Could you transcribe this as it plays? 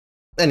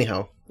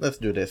Anyhow, let's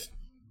do this.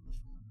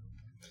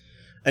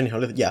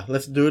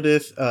 Let's do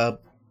this.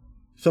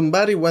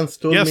 Somebody once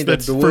told me that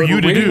the word... Yes, that's for you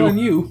to do. On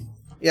you.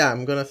 Yeah,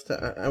 I'm gonna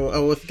start. I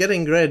was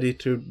getting ready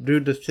to do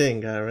the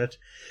thing, Garrett.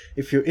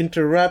 If you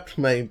interrupt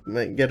my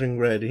getting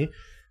ready,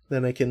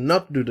 then I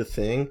cannot do the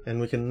thing, and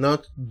we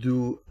cannot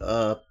do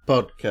a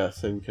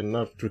podcast, and we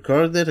cannot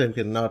record it, and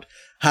we cannot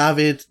have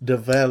it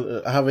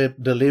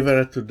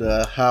delivered to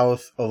the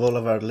house of all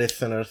of our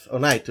listeners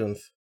on iTunes.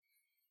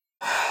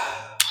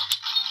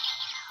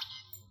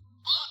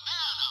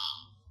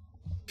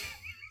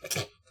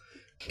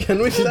 Can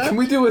we stop? Can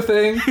we do a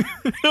thing?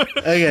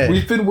 Okay.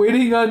 We've been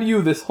waiting on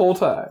you this whole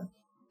time.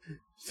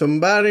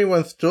 Somebody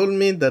once told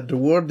me that the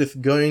world is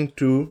going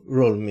to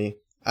roll me.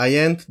 I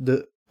ain't,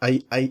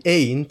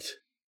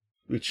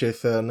 which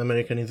is an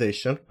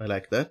Americanization. I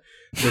like that.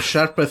 The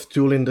sharpest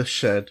tool in the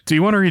shed. Do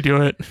you want to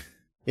redo it?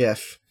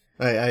 Yes.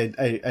 I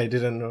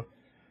didn't know.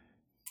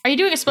 Are you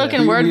doing a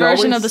spoken word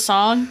version of the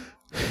song?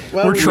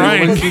 Well, We're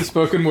trying. We do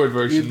spoken word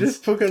We do versions.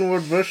 spoken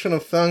word version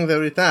of songs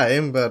every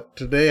time, but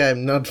today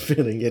I'm not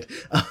feeling it.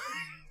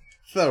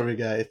 Sorry,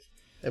 guys.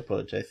 I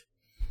apologize.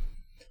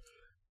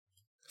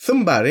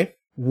 Somebody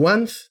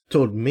once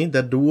told me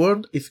that the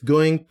world is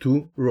going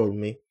to roll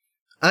me.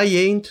 I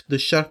ain't the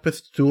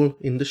sharpest tool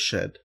in the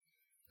shed.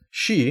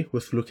 She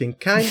was looking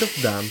kind of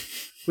dumb,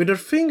 with her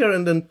finger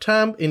and then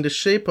thumb in the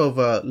shape of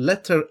a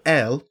letter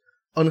L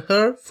on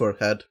her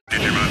forehead.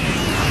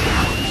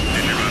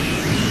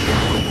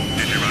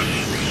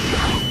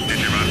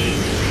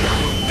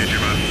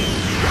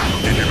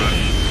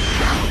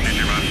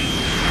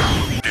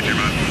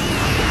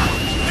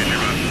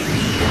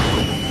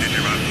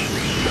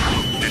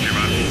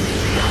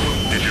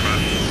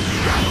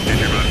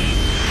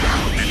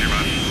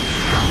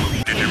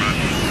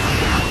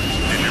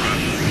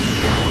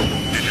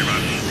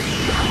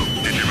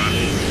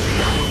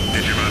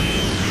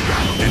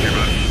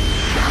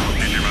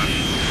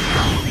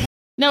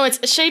 No, it's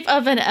a shape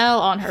of an L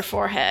on her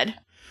forehead.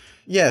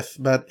 Yes,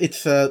 but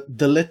it's the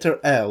letter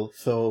L,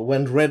 so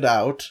when read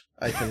out,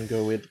 I can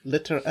go with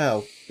letter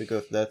L,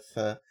 because that's,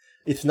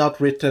 it's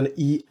not written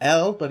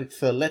E-L, but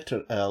it's a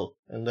letter L,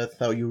 and that's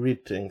how you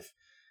read things.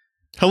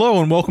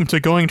 Hello and welcome to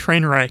Going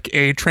Trainwreck,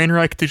 a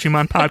Trainwreck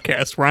Digimon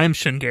podcast where I'm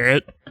Shin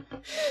Garrett.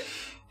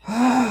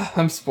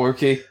 I'm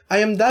Sporky. I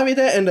am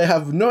Davide, and I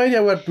have no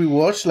idea what we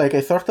watched, like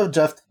I sort of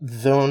just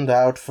zoned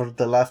out for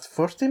the last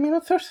 40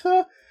 minutes or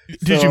so.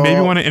 Did you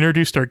maybe want to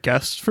introduce our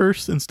guests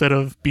first instead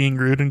of being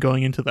rude and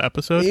going into the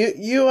episode?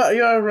 You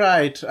are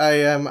right. I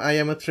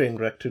am a train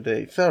wreck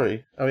today.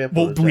 Sorry.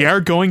 Well, we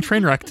are going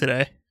Trainwreck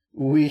today.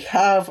 We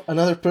have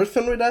another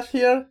person with us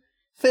here.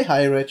 Say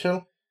hi,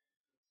 Rachel.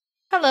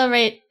 Hello,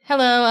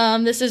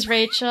 Hello, this is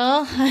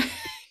Rachel.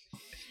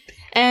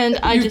 And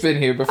You've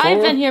been here before.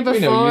 I've been here We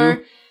know before.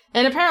 you.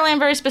 And apparently I'm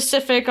very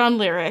specific on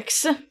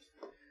lyrics.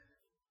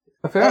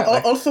 Apparently.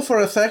 Also, for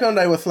a second,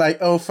 I was like,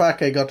 oh,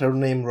 fuck, I got her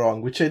name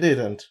wrong, which I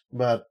didn't.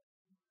 But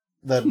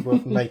that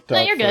was my thought No,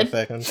 you're for good. a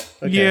second.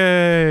 Okay.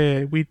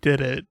 Yay, we did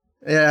it.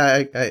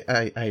 Yeah,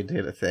 I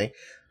did a thing.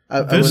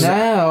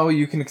 Now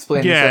you can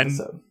explain this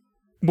episode.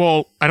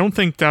 Well, I don't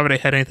think Davide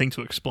had anything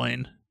to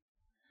explain.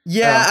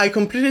 Yeah, I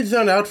completely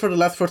zoned out for the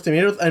last 40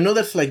 minutes. I know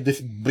there's like this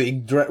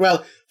big...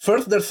 well,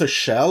 first there's a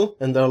shell,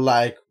 and they're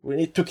like, we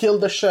need to kill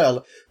the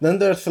shell. Then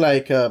there's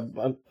like a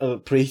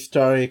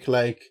prehistoric,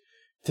 like,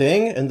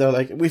 thing, and they're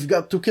like, we've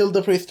got to kill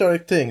the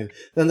prehistoric thing.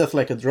 Then there's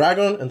like a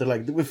dragon, and they're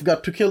like, we've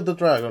got to kill the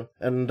dragon.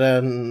 And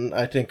then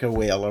I think a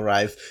whale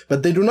arrives.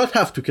 But they do not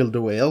have to kill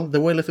the whale. The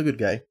whale is a good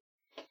guy.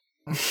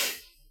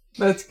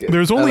 That's good.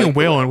 There's only I a like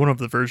whale the in one of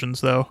the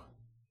versions, though.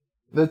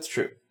 That's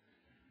true.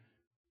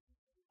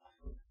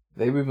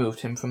 They removed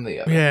him from the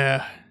other.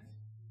 Yeah.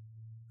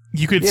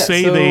 You could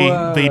say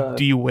so, they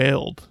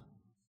de-whaled.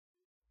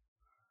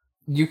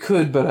 You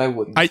could, but I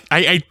wouldn't.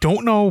 I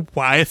don't know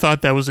why I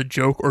thought that was a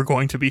joke or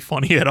going to be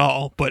funny at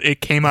all, but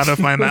it came out of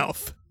my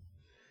mouth.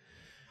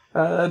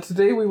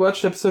 Today we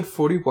watched episode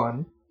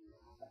 41.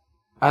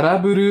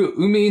 Araburu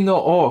Umi no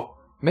O,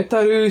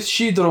 Metaru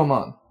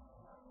Shidoromon,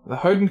 the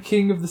hardened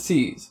king of the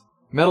seas,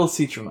 Metal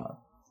Seatramon,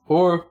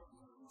 or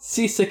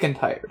Seasick and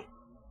Tired.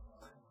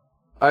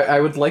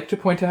 I would like to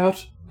point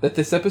out that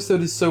this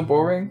episode is so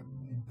boring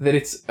that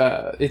its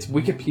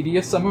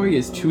Wikipedia summary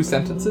is 2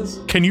 sentences.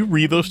 Can you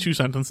read those 2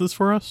 sentences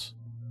for us?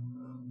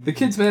 The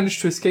kids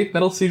manage to escape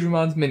Metal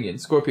Seadramon's minion,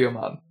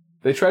 Scorpiomon.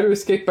 They try to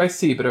escape by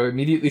sea, but are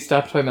immediately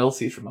stopped by Metal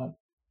Seatramon.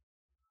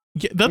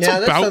 Yeah, that's Yeah,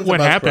 that about sounds what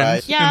about happened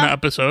right. in Yeah. the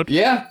episode.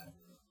 Yeah.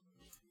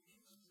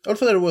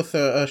 Also, there was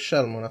a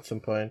Shellmon at some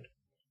point.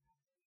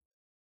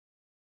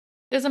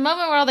 There's a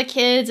moment where all the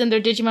kids and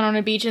their Digimon are on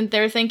a beach and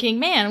they're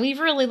thinking, man, we've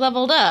really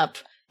leveled up.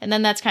 And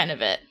then that's kind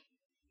of it.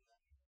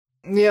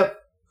 Yep.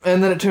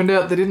 And then it turned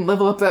out they didn't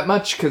level up that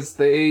much because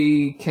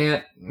they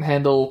can't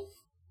handle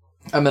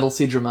a Metal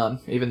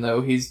Seedramon, even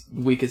though he's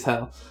weak as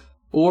hell.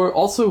 Or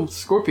also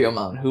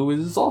Scorpiomon, who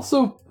is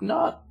also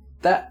not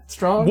that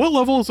strong. What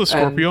level is a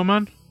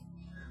Scorpiomon?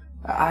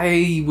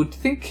 I would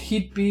think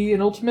he'd be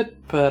an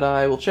ultimate, but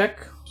I will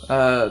check.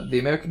 The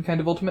American kind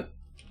of ultimate.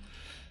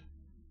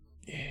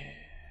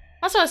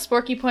 Also, as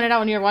Sporky pointed out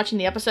when you were watching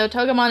the episode,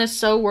 Togemon is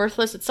so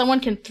worthless that someone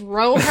can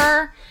throw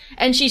her,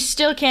 and she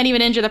still can't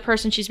even injure the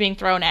person she's being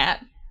thrown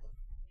at.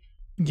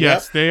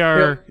 Yes,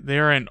 Yep. they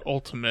are an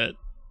ultimate.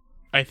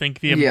 I think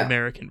the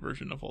American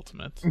version of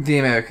ultimate. The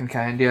American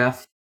kind, yeah.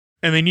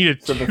 And they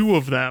needed So two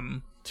of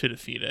them to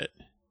defeat it.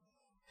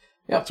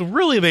 Yep. So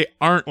really, they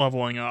aren't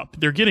leveling up.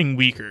 They're getting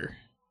weaker.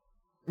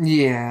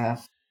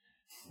 Yeah.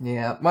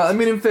 Yeah. Well, I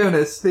mean, in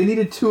fairness, they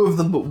needed two of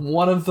them, but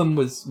one of them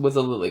was a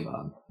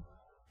Lilymon.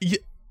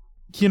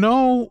 You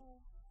know,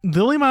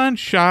 Lilymon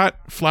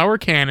shot Flower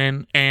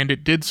Cannon, and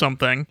it did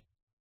something.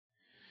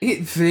 It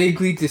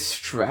vaguely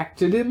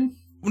distracted him.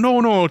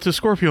 No, it's a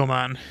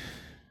Scorpiomon.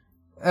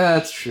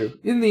 That's true.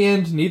 In the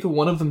end, neither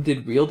one of them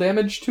did real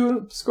damage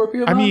to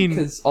Scorpiomon. I mean-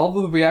 because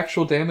all of the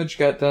actual damage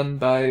got done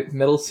by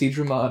Metal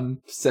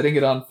Seadramon setting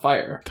it on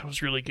fire. That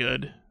was really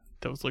good.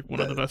 That was like one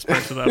of the best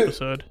parts of the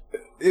episode.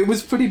 It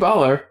was pretty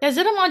baller. Yeah,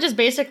 Zidamon just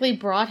basically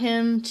brought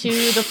him to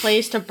the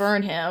place to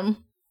burn him.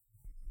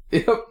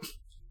 Yep.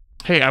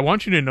 Hey, I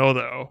want you to know,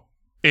 though,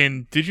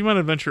 in Digimon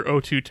Adventure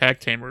 02 Tag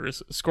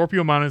Tamers,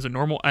 Scorpiomon is a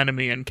normal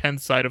enemy in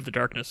Ken's side of the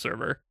Darkness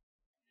server.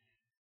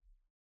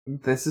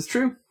 This is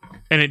true.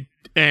 And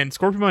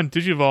Scorpiomon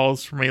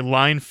digivolves from a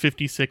line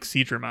 56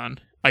 Seadramon.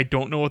 I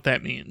don't know what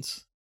that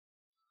means.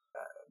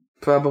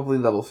 Probably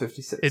level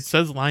 56. It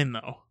says line,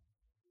 though.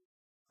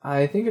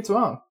 I think it's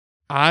wrong.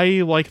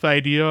 I like the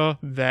idea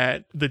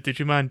that the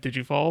Digimon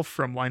digivolve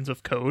from lines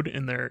of code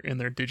in their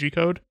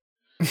digicode.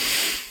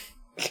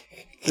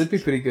 That'd be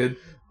pretty good.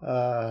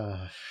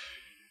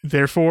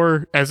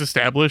 Therefore, as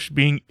established,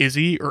 being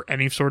Izzy or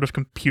any sort of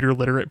computer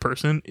literate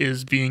person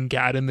is being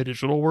God in the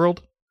digital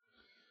world.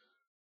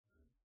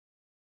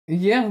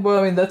 Yeah, well,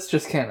 I mean, that's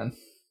just canon.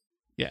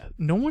 Yeah,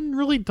 no one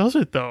really does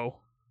it, though.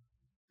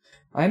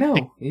 I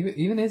know,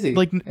 even Izzy.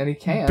 Like, and he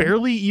can.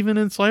 Barely even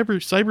in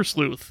Cyber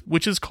Sleuth,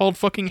 which is called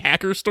fucking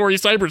Hacker Story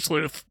Cyber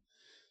Sleuth.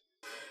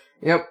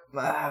 Yep.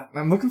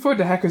 I'm looking forward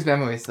to Hacker's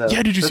Memories, though.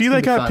 Yeah, did you That's see gonna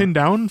that be got fun. pinned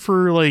down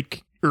for,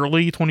 like,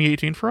 early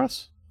 2018 for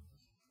us?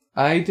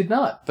 I did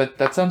not, but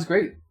that sounds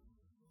great.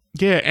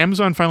 Yeah,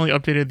 Amazon finally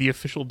updated the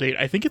official date.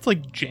 I think it's,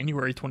 like,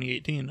 January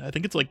 2018. I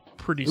think it's, like,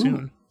 pretty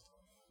soon.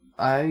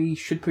 I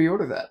should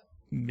pre-order that.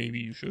 Maybe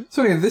you should.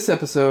 So anyway, this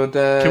episode,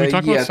 Can we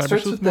talk yeah, about it Cyber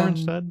starts Sleuth with more them.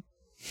 instead?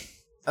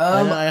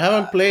 I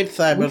haven't played We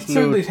Cyber can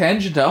certainly Sleuth.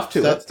 tangent off to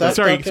it. Stop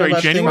Sorry, talking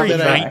about January things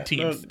that I-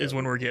 19th is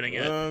when we're getting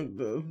it.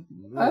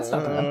 That's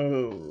not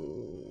bad.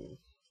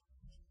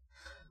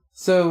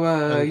 So,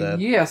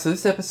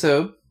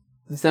 so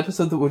this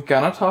episode that we're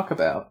gonna talk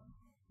about,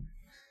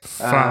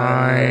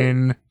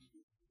 Fine.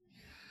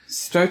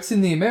 starts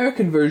in the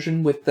American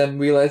version with them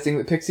realizing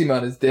that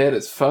Piximon is dead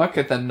as fuck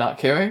and them not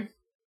caring.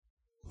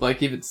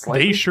 Like, even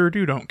slightly. They sure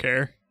don't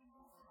care.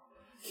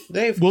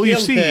 They've Well, you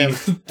killed see-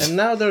 him, and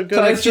now they're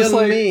gonna Ty's just kill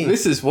like, me.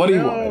 this is what he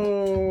wanted.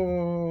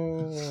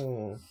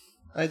 No.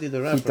 I did a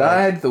He reference.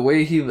 died the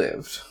way he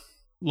lived.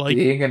 Like,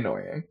 Being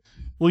annoying.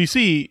 well, you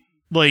see,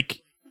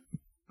 like,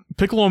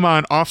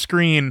 Piccoloman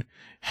off-screen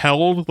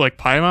held, like,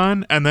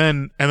 Paimon, and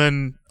then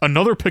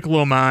another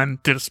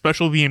Piccoloman did a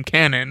special beam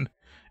cannon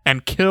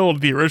and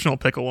killed the original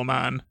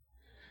Piccoloman.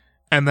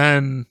 And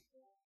then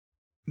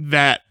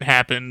that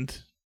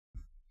happened.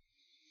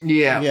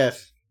 Yeah.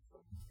 Yes.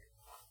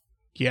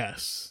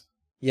 Yes.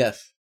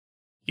 Yes.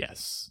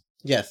 Yes.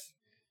 Yes.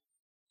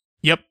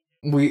 Yep,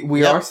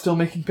 We Yep. are still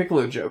making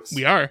Piccolo jokes.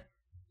 we are.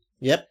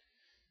 Yep.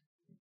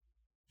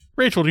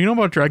 Rachel, do you know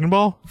about Dragon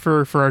Ball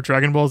for our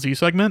Dragon Ball Z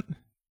segment?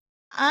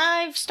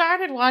 I've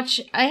started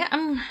watching.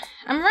 I'm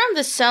around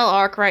the Cell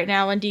arc right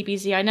now in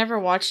DBZ. I never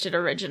watched it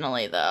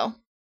originally though.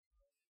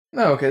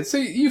 Oh, okay, so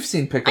you've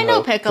seen Piccolo. I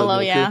know Piccolo.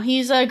 Goku. Yeah,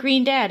 he's a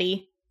Green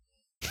Daddy.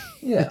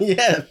 Yeah.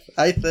 Yes.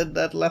 I said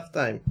that last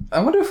time. I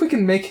wonder if we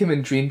can make him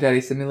in Dream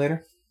Daddy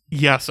Simulator.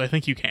 Yes, I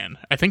think you can.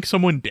 I think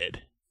someone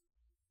did.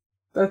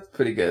 That's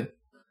pretty good.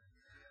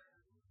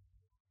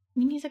 I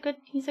mean, he's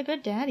a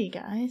good daddy,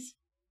 guys.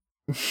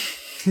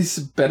 He's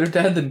a better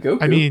dad than Goku.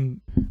 I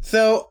mean,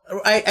 So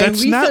I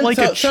That's not like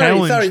a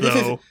challenge, sorry,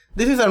 though.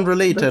 This is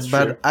unrelated, That's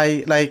but true.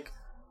 I like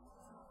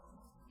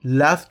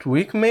last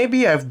week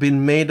maybe I've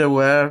been made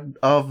aware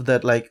of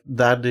that like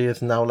daddy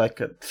is now like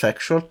a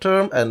sexual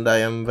term, and I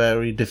am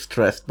very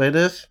distressed by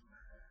this.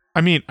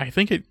 I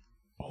think it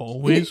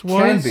always it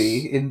was. can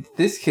be. In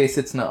this case,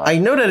 it's not. I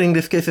know that in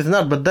this case it's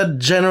not, but that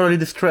generally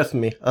distressed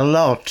me a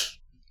lot.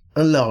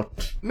 A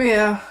lot.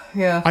 Yeah.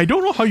 I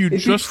don't know how you It'd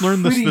be just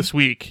learned pretty- this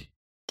week.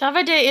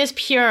 Davide is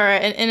pure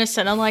and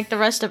innocent, unlike the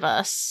rest of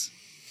us.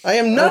 I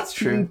am not That's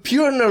true.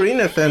 pure nor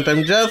innocent,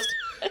 I'm just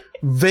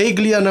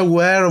vaguely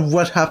unaware of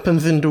what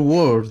happens in the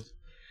world.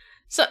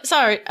 So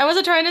sorry, I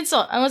wasn't trying to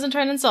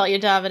insult you,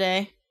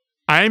 Davide.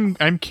 I'm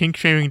kink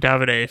shaming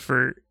Davide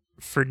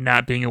for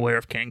not being aware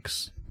of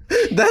kinks.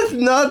 That's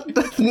not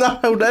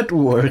how that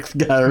works,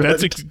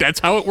 Garrett. That's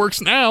how it works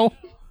now.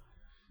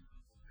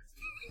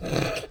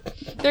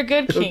 They're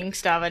good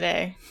kinks,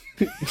 Davide.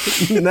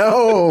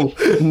 No,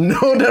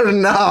 they're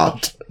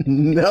not.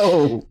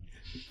 No.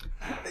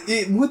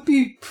 It would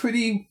be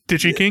pretty.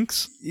 Digi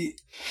kinks?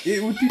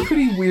 It would be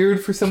pretty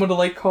weird for someone to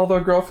like call their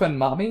girlfriend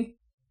mommy.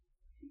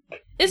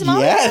 Is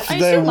mommy? Yes, I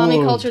they assume mommy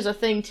would. culture's a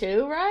thing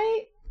too,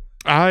 right?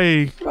 I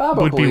would be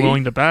Probably.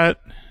 willing to bet.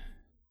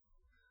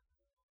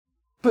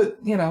 But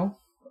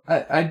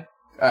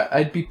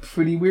I'd be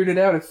pretty weirded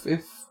out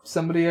if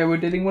somebody I were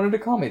dating wanted to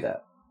call me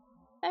that.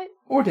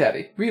 Or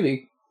daddy,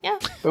 really. Yeah.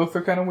 Both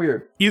are kind of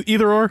weird.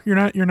 Either or. You're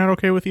not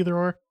okay with either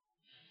or.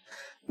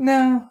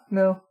 No.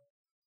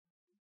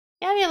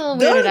 Yeah, I'd be a little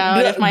Don't- weirded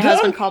out if my don't-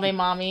 husband called me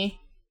mommy.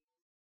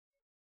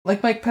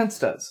 Like Mike Pence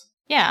does.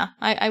 Yeah,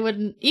 I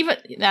wouldn't even.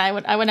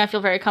 I would not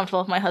feel very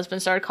comfortable if my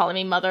husband started calling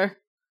me mother.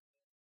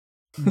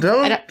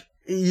 Don't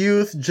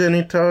use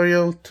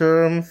genitorial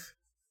terms.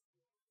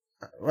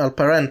 Well,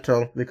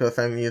 parental, because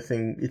I'm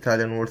using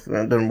Italian words.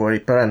 Don't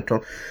worry,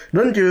 parental.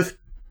 Don't use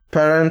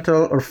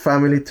parental or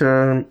family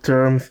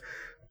terms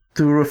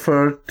to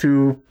refer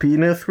to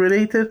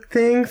penis-related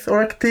things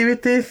or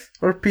activities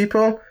or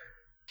people.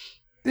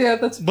 Yeah,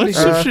 that's pretty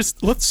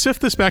Let's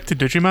sift this back to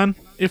Digimon,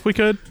 if we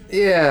could.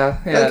 Yeah.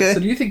 Okay. So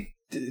do you think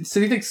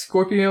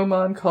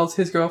Scorpiomon calls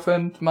his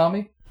girlfriend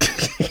mommy?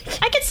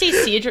 I could see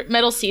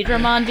Metal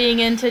Seedramon being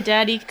into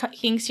daddy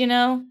kinks, you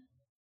know?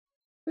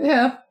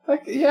 Yeah.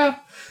 Yeah.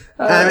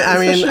 I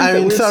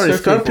mean, sorry,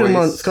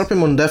 Scorpiomon.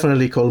 Scorpiomon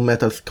definitely calls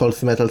Metal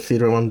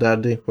Seedramon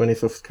daddy when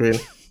he's off screen.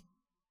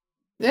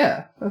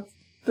 Yeah,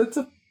 that's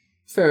a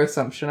fair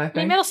assumption, I I mean,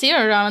 think. Metal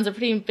Seedramon's a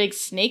pretty big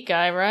snake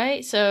guy,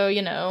 right? So,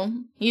 you know,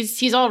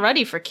 he's all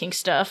ready for kink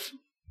stuff.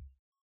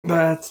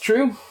 That's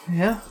true.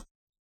 Yeah.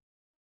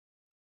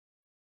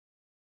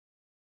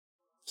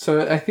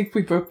 So I think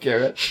we broke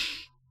Garrett.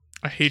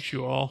 I hate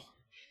you all.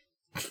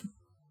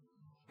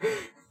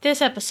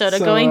 This episode of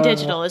So, Going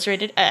Digital is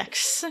rated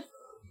X.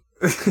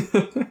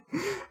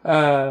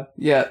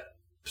 Yeah.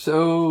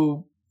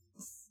 So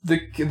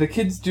the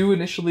kids do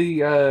initially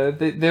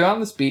they're on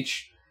this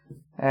beach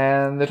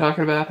and they're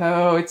talking about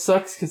how it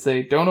sucks because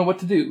they don't know what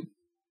to do.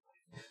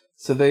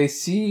 So they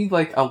see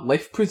like a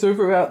life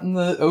preserver out in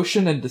the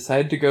ocean and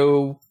decide to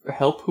go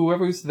help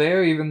whoever's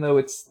there, even though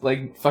it's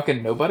like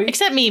fucking nobody.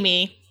 Except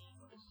Mimi.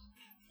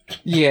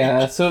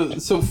 Yeah,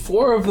 so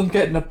four of them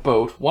get in a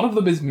boat. One of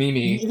them is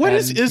Mimi. What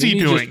is and Izzy Mimi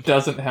doing? Just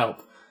doesn't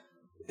help.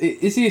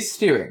 Izzy is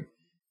steering.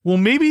 Well,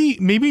 maybe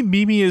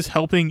Mimi is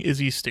helping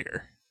Izzy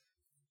steer.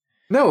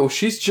 No,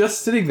 she's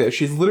just sitting there.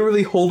 She's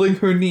literally holding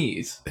her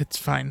knees. It's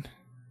fine.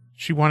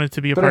 She wanted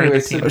to be a But part anyway,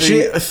 of the so team.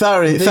 they get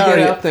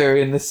Sorry. out there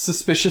in this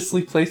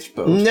suspiciously placed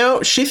boat.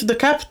 No, she's the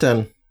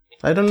captain.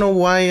 I don't know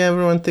why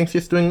everyone thinks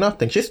she's doing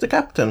nothing. She's the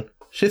captain.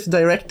 She's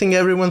directing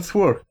everyone's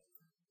work.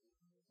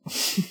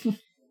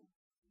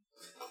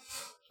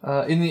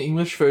 In the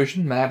English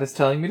version, Matt is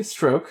telling me to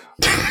stroke.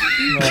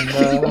 And,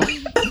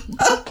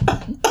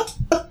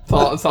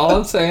 that's all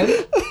I'm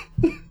saying.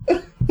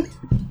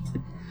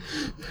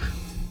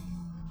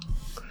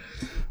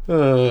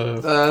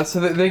 So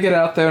they get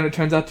out there, and it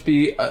turns out to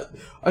be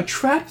a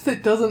trap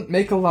that doesn't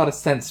make a lot of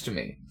sense to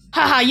me.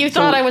 Haha, you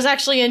thought I was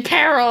actually in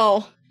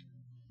peril!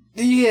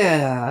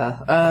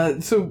 Yeah.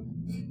 So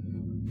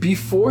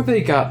before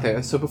they got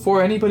there, so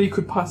before anybody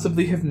could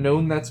possibly have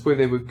known that's where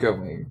they were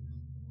going,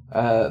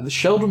 the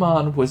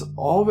Sheldramon was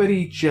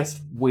already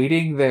just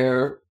waiting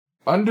there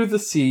under the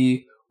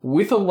sea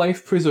with a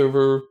life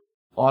preserver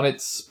on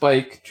its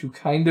spike to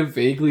kind of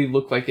vaguely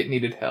look like it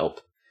needed help.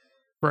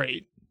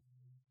 Right.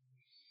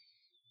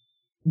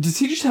 Does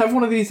he just have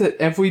one of these at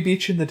every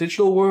beach in the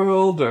digital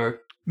world, or?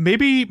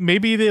 Maybe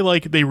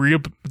they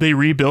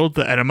rebuild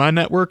the Edamon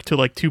network to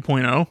like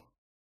 2.0.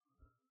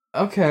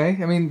 Okay,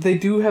 I mean, they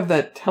do have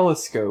that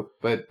telescope,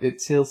 but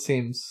it still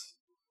seems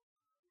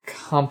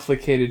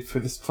complicated for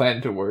this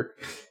plan to work.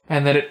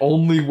 And that it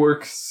only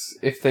works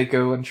if they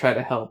go and try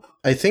to help.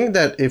 I think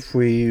that if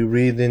we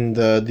read in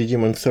the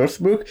Digimon source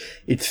book,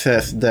 it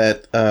says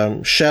that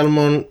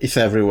Shellmon is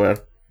everywhere.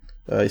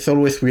 It's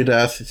always with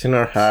us, it's in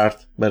our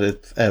heart, but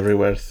it's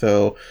everywhere.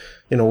 So,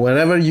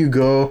 wherever you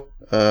go,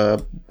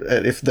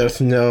 if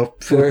there's no...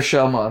 Where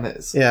Shellmon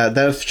is. Yeah,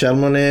 there's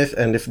Shellmon is,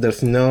 and if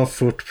there's no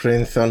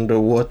footprints on the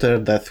water,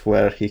 that's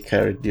where he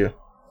carried you.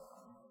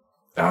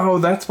 Oh,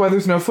 that's why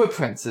there's no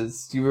footprints,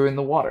 is you were in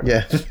the water.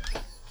 Yeah.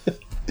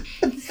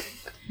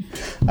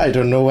 I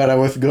don't know where I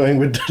was going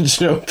with the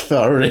joke,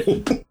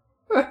 sorry.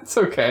 That's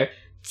okay.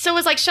 So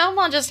was like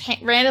Shelmon just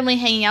randomly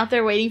hanging out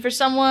there waiting for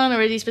someone,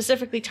 or is he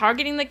specifically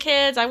targeting the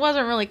kids? I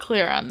wasn't really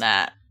clear on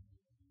that.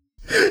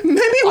 Maybe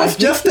he was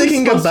just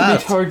taking a To be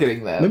bath.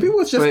 targeting them. Maybe he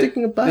was just but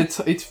taking a bath.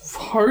 It's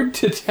hard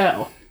to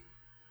tell.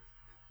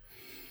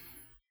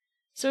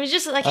 So he's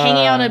just like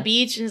hanging out on a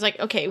beach, and he's like,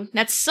 okay,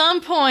 at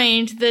some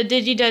point the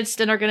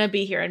Digideadston are gonna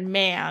be here, and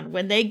man,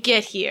 when they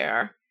get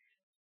here,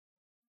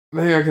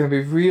 They are going to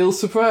be real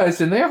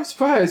surprised, and they are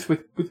surprised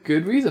with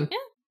good reason.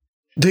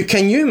 Yeah.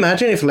 Can you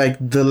imagine if, like,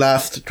 the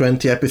last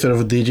 20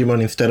 episodes of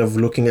Digimon, instead of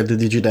looking at the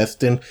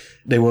Digidestin,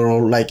 they were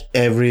all, like,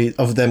 every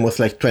of them was,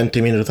 like, 20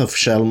 minutes of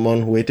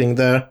Shellmon waiting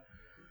there?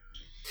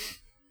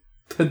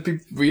 That'd be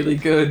really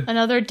good.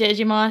 another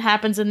Digimon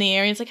happens in the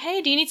area. It's like,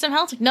 hey, do you need some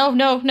help? It's like,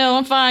 no,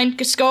 I'm fine.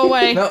 Just go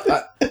away. No,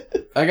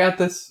 I got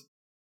this.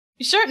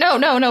 You sure?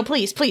 No,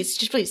 please,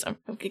 just please,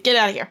 get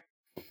out of here.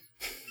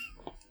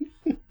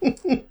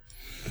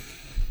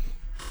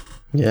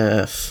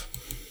 Yes.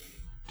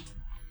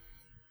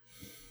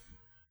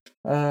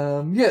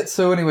 Yeah,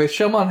 so anyway,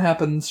 Shellmon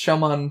happens.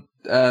 Shellmon,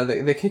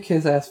 they kick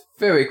his ass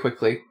very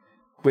quickly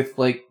with,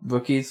 like,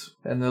 rookies.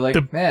 And they're like,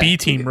 The man,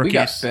 B-team we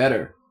got rookies.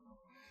 better.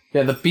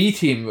 Yeah, the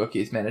B-team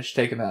rookies managed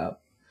to take him out.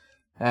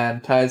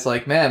 And Ty's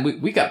like, man,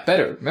 we got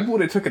better. Remember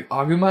when it took an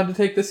Agumon to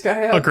take this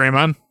guy out? A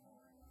Greymon.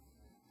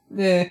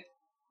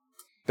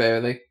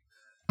 Barely.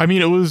 I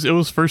mean, it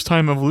was first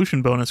time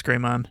evolution bonus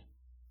Greymon.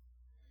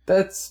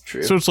 That's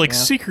true. So it's like yeah.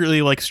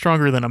 secretly like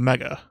stronger than a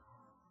Mega.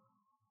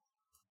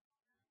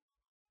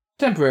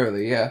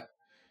 Temporarily, yeah.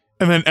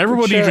 And then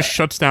everybody Which, just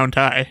shuts down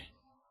Ty.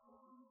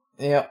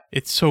 Yeah.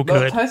 It's so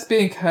Well, good. Ty's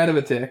being kind of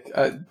a dick.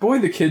 Boy,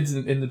 the kids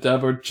in the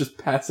dub are just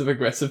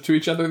passive-aggressive to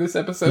each other this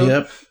episode.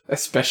 Yep.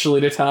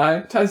 Especially to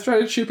Ty. Ty's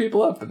trying to cheer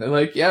people up, and they're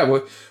like, yeah,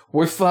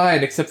 we're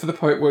fine, except for the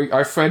part where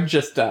our friend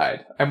just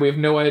died, and we have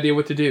no idea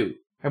what to do.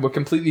 And we're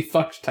completely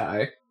fucked,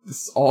 Ty.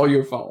 This is all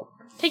your fault.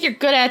 Take your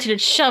good attitude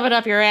and shove it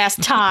up your ass,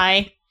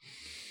 Ty.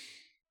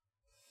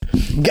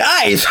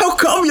 Guys, how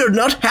come you're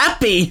not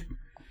happy?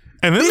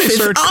 And then This they is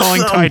started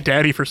calling awesome! Ty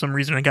Daddy for some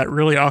reason and it got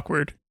really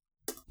awkward.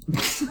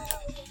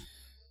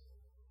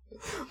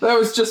 That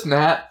was just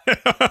Matt.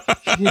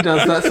 He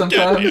does that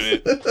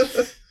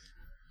sometimes.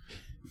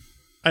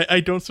 I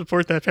don't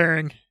support that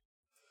pairing.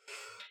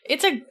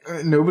 It's a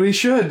Nobody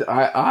should.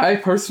 I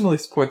personally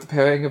support the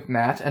pairing of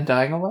Matt and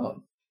Dying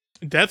Alone.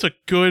 That's a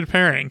good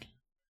pairing.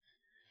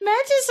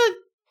 Matt is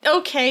a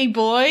okay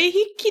boy.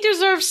 He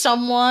deserves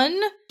someone.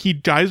 He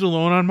dies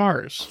alone on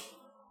Mars.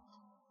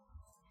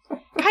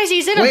 Guys,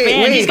 he's in a Wait,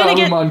 band. wait. He's gonna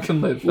get. Agumon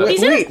can live. Wait.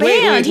 He's in a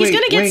band. He's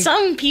gonna get wait.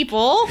 some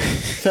people.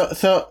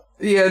 So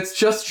Yeah, it's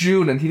just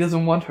June, and he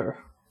doesn't want her.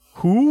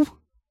 Who?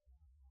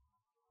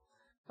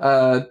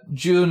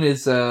 June is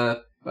Is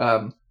that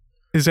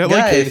Guys.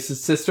 like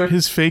Davis's sister.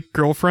 his fake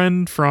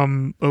girlfriend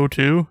from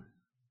O2?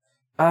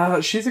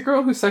 She's a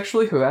girl who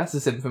sexually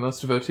harasses him for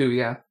most of O2,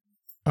 yeah.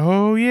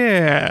 Oh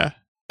yeah.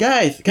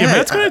 guys, Yeah,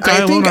 Matt's gonna die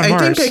I alone think on I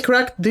Mars. think I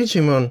cracked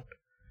Digimon.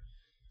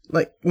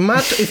 Like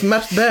Matt is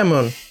Matt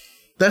Damon.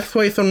 That's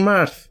why it's on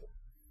Mars.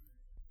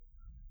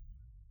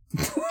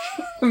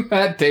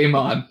 Matt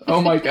Damon.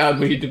 Oh my god,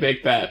 we need to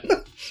make that.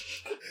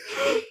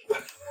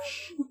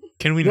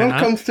 Can we It all not?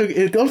 comes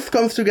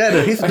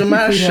together. He's I the think we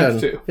have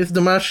Martian. to. He's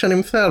the Martian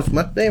himself,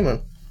 Matt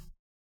Damon.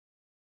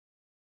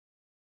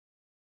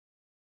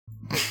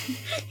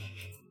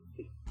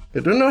 I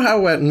don't know how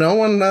no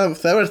one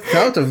has ever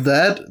thought of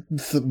that.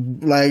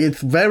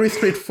 It's very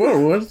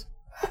straightforward.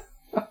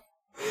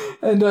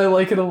 And I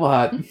like it a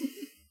lot.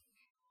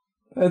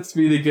 That's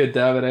really good,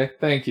 Davide.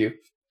 Thank you.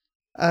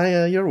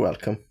 You're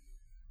welcome.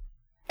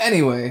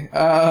 Anyway,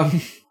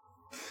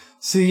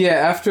 so yeah,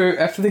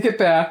 after they get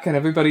back and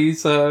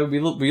everybody's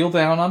real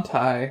down on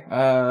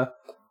Ty,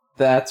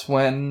 that's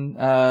when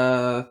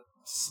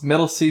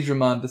Metal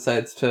Seedramon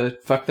decides to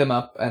fuck them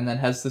up and then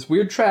has this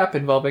weird trap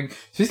involving. So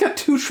he's got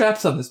 2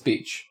 traps on this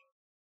beach.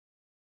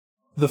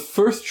 The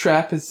first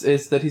trap is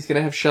that he's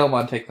gonna have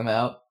Shellmon take them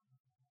out,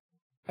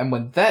 and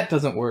when that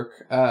doesn't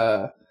work,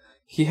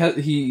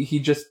 he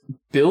just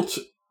built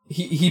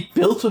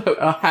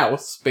a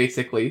house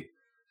basically.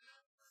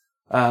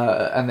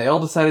 And they all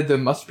decided there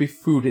must be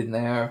food in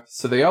there,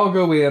 so they all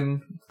go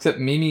in, except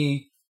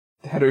Mimi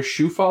had her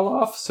shoe fall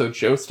off, so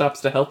Joe stops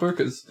to help her,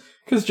 because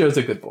Joe's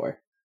a good boy.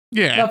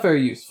 Yeah, Not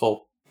very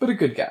useful, but a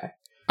good guy.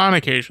 on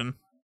occasion.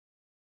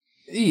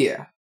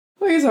 Yeah.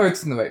 Well, his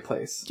heart's in the right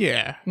place.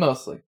 Yeah.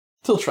 Mostly.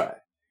 Till try.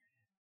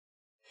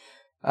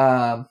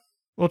 Well,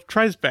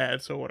 try's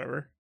bad, so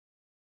whatever.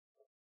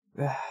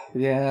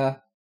 Yeah.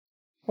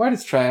 Why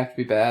does try have to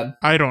be bad?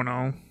 I don't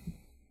know.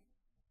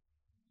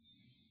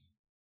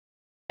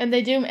 And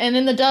they do, and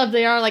in the dub,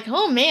 they are like,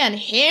 oh man,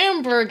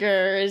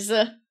 hamburgers.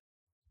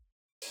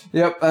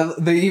 Yep,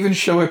 they even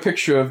show a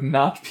picture of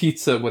not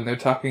pizza when they're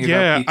talking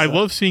Yeah, about pizza. I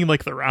love seeing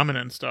like the ramen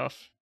and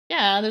stuff.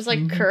 Yeah, there's like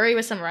Mhm. curry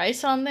with some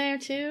rice on there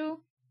too.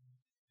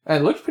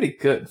 And it looked pretty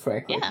good,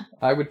 frankly. Yeah.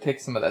 I would take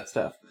some of that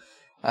stuff.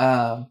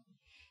 But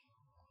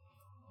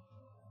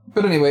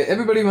anyway,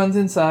 everybody runs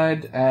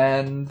inside,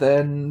 and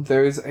then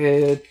there's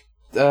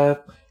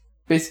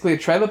basically a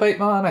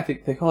Trilobite-mon, I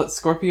think they call it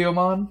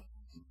Scorpiomon,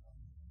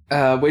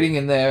 waiting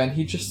in there, and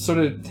he just sort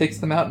of takes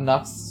them out and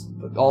knocks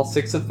all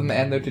 6 of them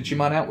and their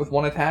Digimon out with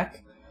one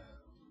attack.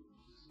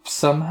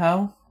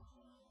 Somehow.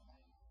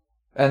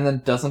 And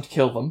then doesn't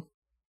kill them.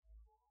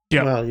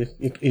 Yeah. Well,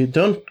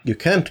 you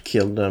can't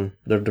kill them.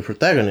 They're the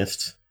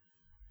protagonists.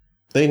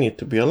 They need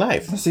to be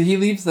alive. So he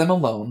leaves them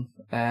alone,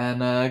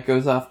 and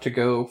goes off to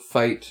go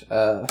fight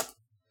Joe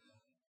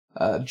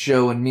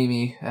and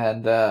Mimi,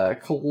 and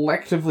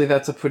collectively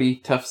that's a pretty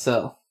tough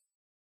sell.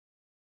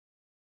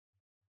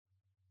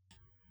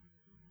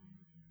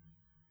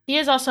 He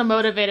is also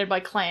motivated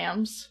by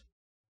clams.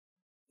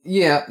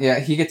 Yeah,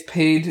 he gets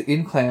paid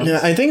in clams.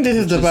 Yeah, I think this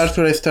is the part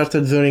where I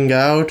started zoning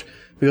out,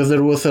 because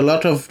there was a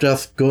lot of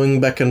just going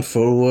back and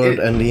forward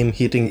and him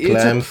hitting It's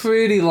clams. a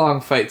pretty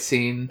long fight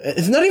scene.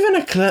 It's not even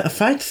a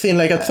fight scene,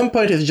 like at some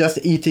point it's just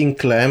eating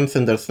clams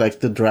and there's like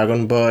the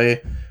dragon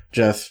boy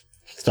just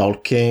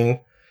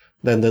stalking.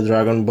 Then the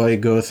Dragon Boy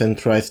goes and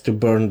tries to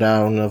burn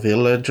down a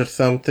village or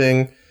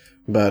something.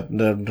 But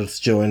there's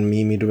Joe and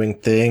Mimi doing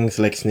things,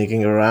 like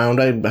sneaking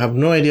around. I have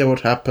no idea what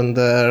happened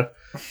there.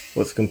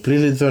 Was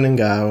completely zoning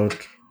out.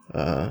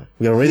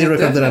 We already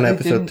recorded an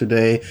episode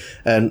today,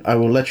 and I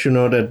will let you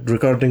know that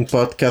recording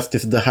podcast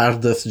is the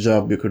hardest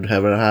job you could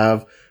ever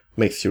have.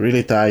 Makes you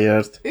really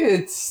tired.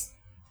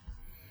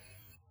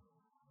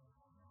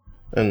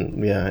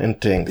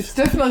 And things. It's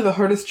definitely the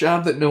hardest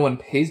job that no one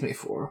pays me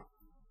for.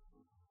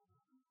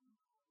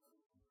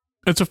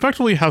 It's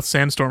effectively how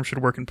Sandstorm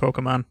should work in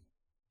Pokemon.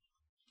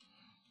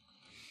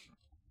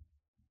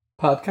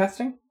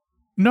 Podcasting?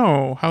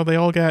 No, how they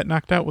all got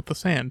knocked out with the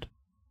sand.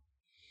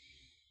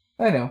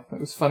 I know. It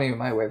was funny in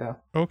my way, though.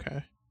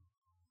 Okay.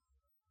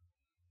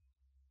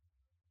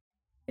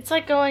 It's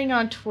like going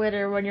on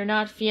Twitter when you're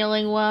not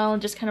feeling well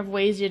and just kind of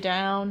weighs you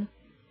down.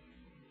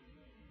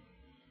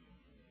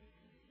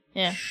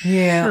 Yeah.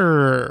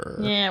 Sure.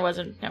 Yeah, that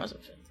wasn't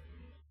fit.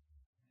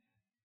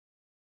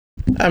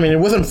 I mean, it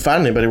wasn't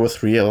funny, but it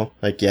was real.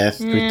 Like, yes,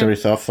 Twitter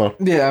is awful.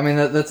 Yeah, I mean,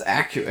 that's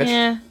accurate.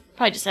 Yeah,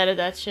 probably just edit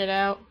that shit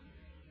out.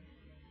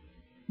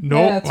 No,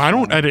 Yeah, I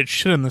don't edit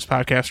shit in this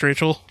podcast,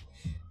 Rachel.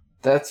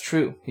 That's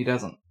true. He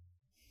doesn't.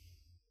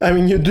 I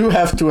mean, you do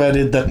have to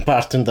edit that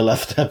part in the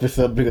last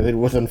episode because it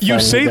wasn't funny. You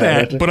say that,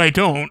 edited. but I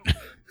don't.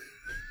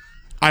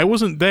 I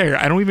wasn't there.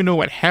 I don't even know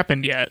what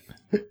happened yet.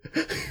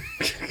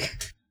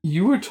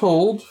 You were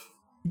told?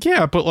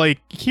 Yeah, but like,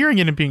 hearing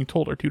it and being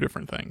told are two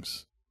different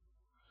things.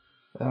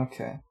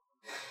 Okay.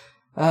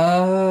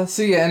 So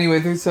yeah, anyway,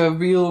 there's a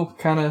real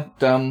kind of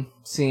dumb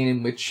scene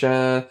in which,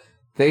 the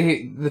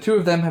two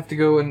of them have to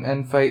go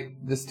and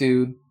fight this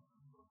dude,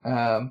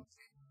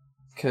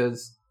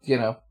 because, you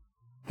know,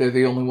 they're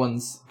the only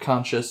ones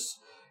conscious.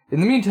 In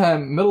the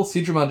meantime, Metal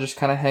Seadramon just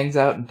kind of hangs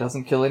out and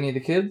doesn't kill any of the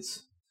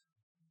kids.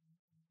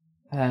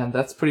 And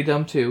that's pretty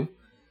dumb, too.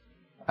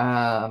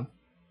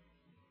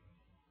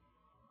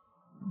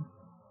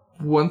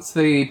 Once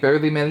they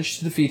barely manage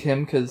to defeat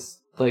him, because,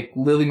 like,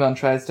 Lilymon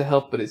tries to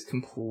help, but is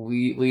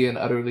completely and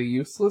utterly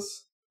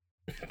useless.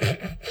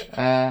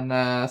 And,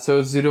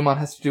 so Zudomon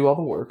has to do all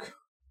the work.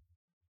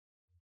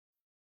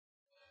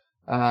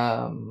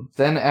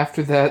 Then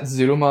after that,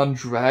 Zudomon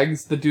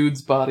drags the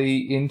dude's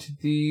body into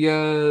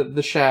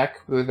the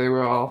shack where they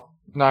were all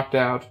knocked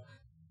out.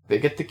 They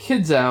get the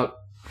kids out,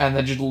 and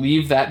then just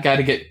leave that guy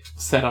to get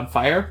set on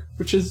fire,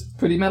 which is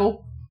pretty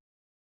metal.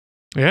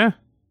 Yeah.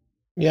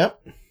 Yep.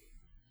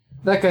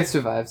 That guy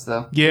survives,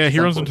 though. Yeah, he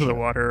runs into the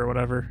water or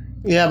whatever.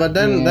 Yeah, but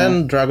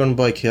then Dragon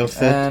Boy kills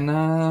it.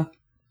 And,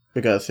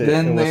 because it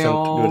then they wasn't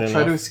all good try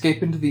to enough.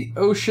 escape into the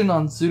ocean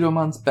on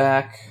Zudomon's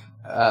back.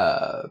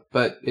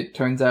 But it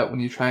turns out when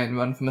you try and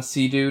run from a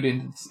sea dude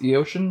into the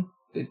ocean,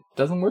 it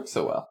doesn't work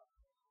so well.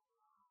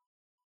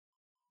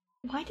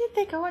 Why did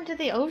they go into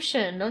the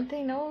ocean? Don't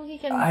they know he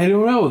can... I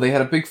don't know. They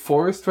had a big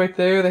forest right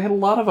there. They had a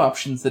lot of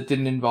options that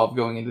didn't involve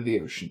going into the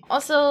ocean.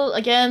 Also,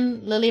 again,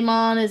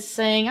 Lilymon is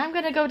saying, I'm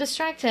gonna go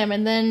distract him,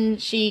 and then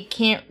she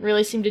can't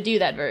really seem to do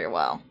that very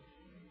well.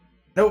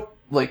 Nope.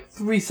 Like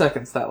 3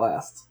 seconds that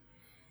lasts.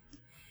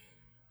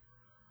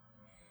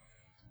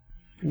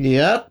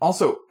 Yep.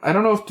 Also, I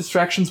don't know if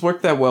distractions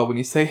work that well when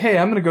you say, hey,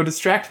 I'm gonna go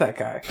distract that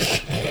guy.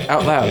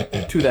 Out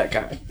loud to that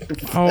guy.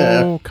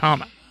 Oh,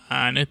 come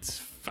on. It's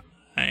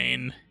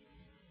fine.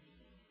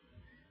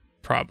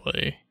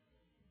 Probably.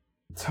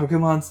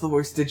 Togemon's the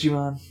worst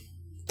Digimon.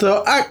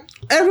 So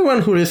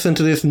everyone who listens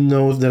to this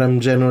knows that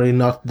I'm generally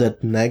not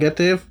that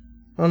negative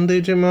on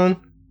Digimon.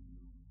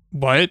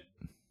 What?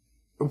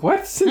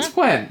 What? Since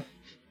when?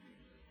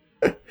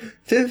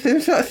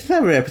 Since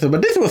every episode,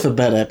 but this was a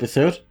bad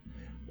episode.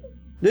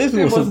 It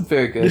wasn't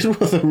very good. This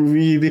was a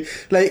really,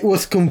 like, it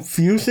was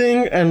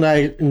confusing and,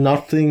 like,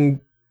 nothing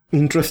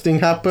interesting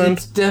happened.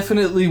 It's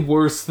definitely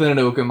worse than an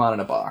Ogamon in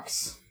a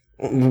box.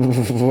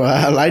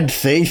 Well, I'd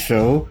say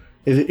so.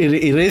 It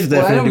is Well,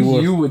 I definitely know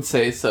worse. you would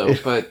say so,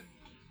 but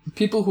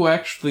people who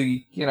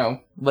actually, you know,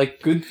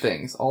 like good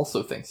things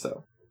also think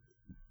so.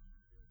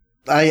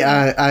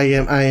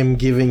 I am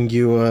giving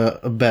you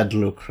a bad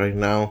look right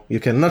now. You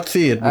cannot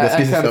see it because I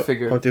this kinda is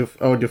figured.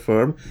 audio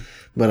form,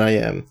 but I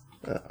am.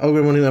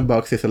 Ogremon in a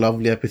Box is a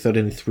lovely episode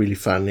and it's really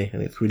funny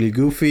and it's really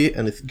goofy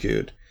and it's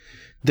good.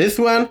 This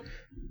one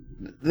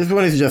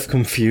is just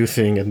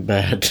confusing and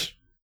bad.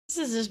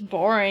 This is just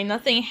boring.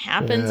 Nothing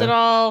happens at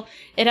all.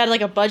 It had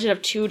like a budget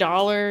of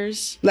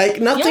 $2. Like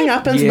nothing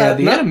happens. Yeah, but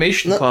the not-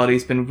 animation not-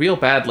 quality's been real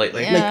bad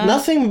lately. Yeah. Like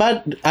nothing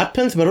bad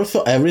happens, but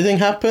also everything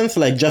happens.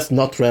 Like just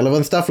not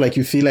relevant stuff. Like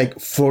you see like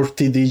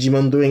 40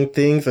 Digimon doing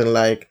things and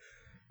like.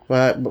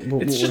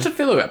 It's just a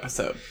filler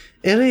episode.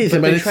 It is,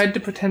 But but they it's, tried to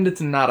pretend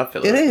it's not a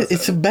filler it is. episode.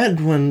 It's a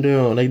bad one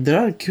though. Like there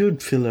are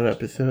good filler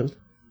episodes.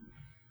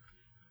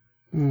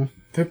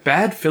 They're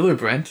bad filler,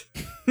 Brent.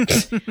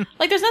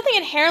 Like, there's nothing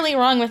inherently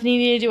wrong with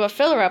needing to do a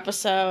filler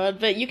episode,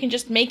 but you can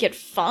just make it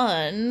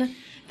fun.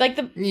 Like,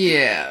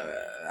 Yeah,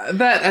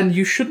 that, and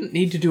you shouldn't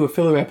need to do a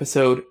filler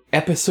episode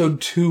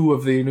 2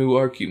 of the new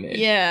arc you made.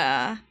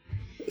 yeah.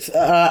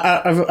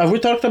 Have we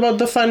talked about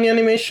the funny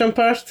animation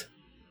part?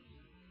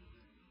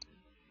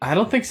 I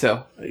don't think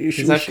so.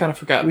 Because I've kind of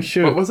forgotten. We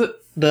should. What was it?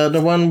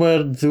 The one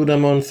where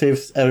Zudamon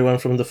saves everyone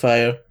from the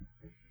fire.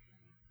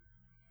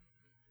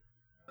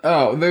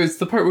 Oh, there's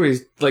the part where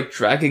he's, like,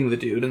 dragging the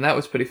dude, and that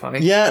was pretty funny.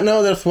 Yeah,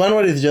 no, there's one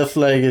where it's just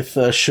like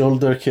his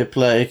shoulder kept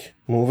like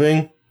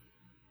moving,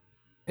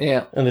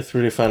 Yeah. and it's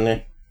really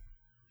funny.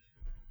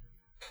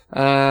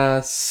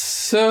 At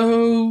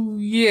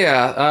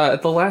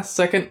the last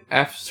second,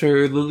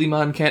 after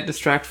Lilymon can't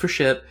distract for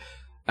shit,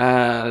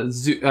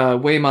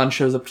 Waymon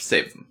shows up to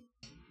save them.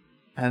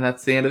 And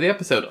that's the end of the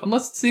episode.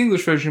 Unless it's the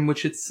English version,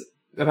 which it's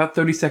about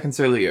 30 seconds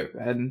earlier,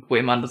 and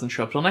Waymon doesn't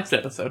show up till next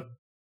episode.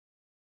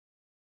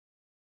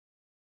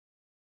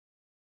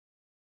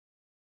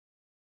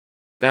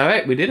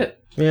 Alright, we did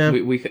it. Yeah.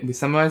 We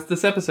summarized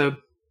this episode.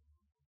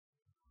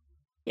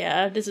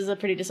 Yeah, this is a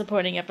pretty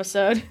disappointing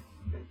episode.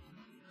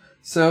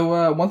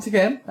 So, once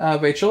again,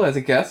 Rachel, as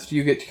a guest,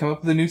 you get to come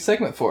up with a new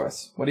segment for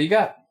us. What do you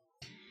got?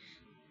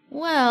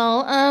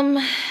 Well,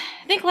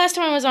 I think last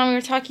time I was on, we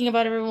were talking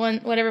about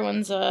what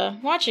everyone's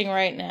watching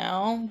right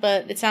now,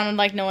 but it sounded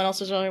like no one else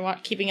was really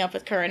keeping up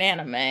with current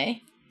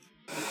anime.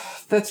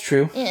 That's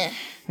true. Eh.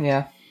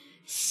 Yeah.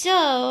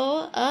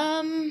 So,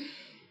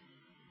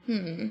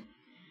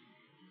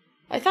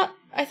 I thought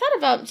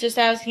about just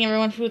asking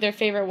everyone who their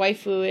favorite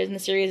waifu is in the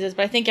series is,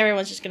 but I think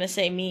everyone's just gonna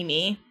say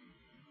Mimi.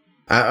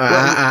 Does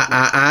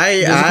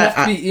it have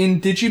to be in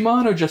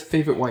Digimon or just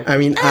favorite waifu? I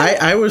mean,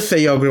 I would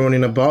say Ogremon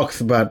in a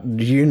box, but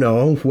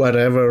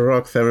whatever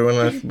rocks, everyone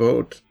has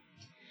both.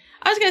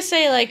 I was gonna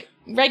say, like,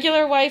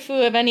 regular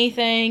waifu of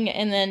anything,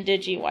 and then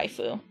Digi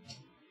waifu.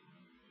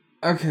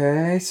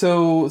 Okay,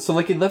 so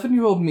like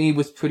 11-year-old me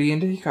was pretty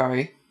into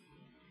Hikari.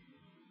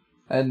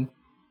 And,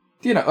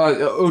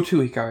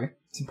 O2 Hikari.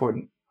 It's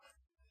important.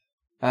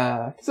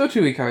 Because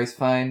O2 Hikari's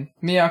fine.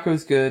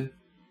 Miyako's good.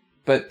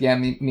 But yeah,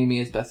 Mimi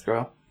is best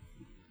girl.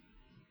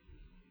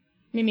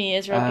 Mimi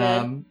is real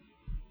good.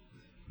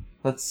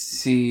 Let's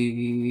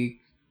see.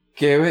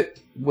 Garrett,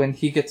 when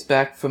he gets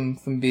back from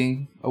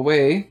being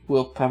away,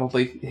 will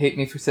probably hate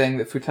me for saying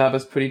that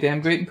Futaba's pretty damn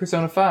great in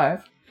Persona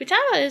 5.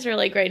 Futaba is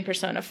really great in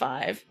Persona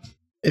 5.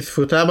 Is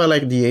Futaba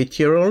like the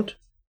 8-year-old?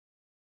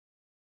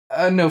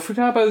 No,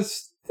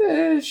 Futaba's...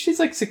 she's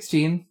like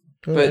 16.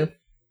 Okay. But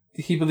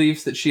he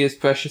believes that she is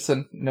precious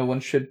and no one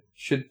should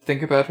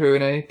think about her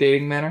in a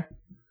dating manner.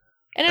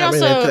 And it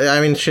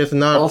also... she's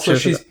not... Also,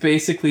 she's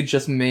basically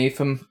just May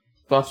from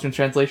Boston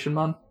Translation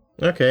Mon.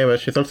 Okay,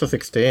 but she's also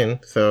 16,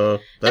 so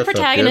that's the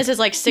protagonist not is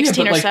like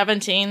 16 Yeah, or like,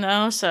 17,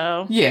 though,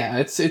 so... Yeah,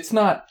 it's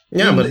not...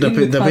 Yeah, but the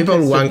people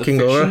wanking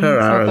over her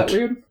aren't. That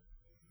weird.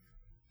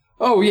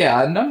 Oh,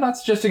 yeah, and I'm not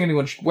suggesting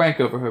anyone should wank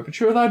over her, but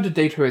you're allowed to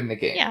date her in the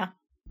game. Yeah.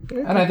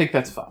 And I think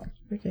that's fine.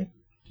 Okay.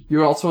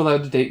 You're also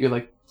allowed to date your,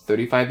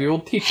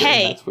 35-year-old teacher,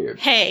 and that's weird.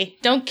 Hey,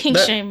 don't kink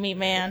shame me,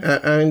 man.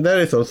 I mean, that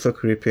is also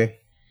creepy.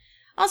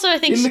 Also, I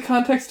think... In the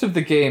context of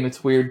the game,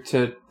 it's weird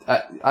to...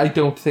 I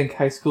don't think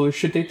high schoolers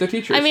should date their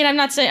teachers. I mean, I'm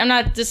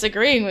not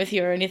disagreeing with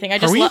you or anything.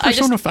 Are we in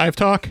Persona 5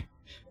 talk?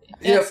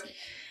 Yep.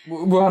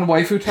 We're on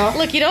waifu talk?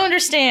 Look, you don't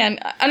understand.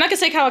 I'm not gonna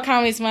say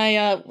Kawakami's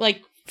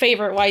my,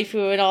 favorite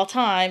waifu at all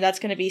time. That's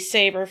gonna be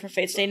Saber from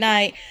Fate Stay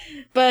Night.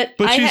 But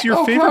she's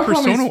your favorite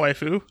Persona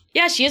waifu.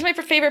 Yeah, she is my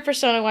favorite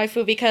Persona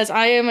waifu because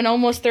I am an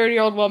almost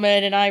 30-year-old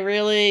woman and I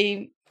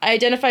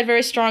identified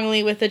very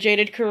strongly with the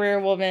jaded career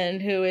woman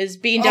who is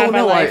beaten down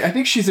by life. I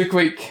think she's a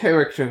great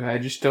character. I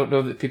just don't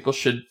know that people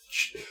should...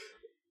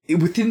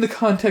 Within the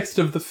context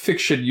of the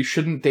fiction, you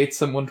shouldn't date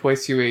someone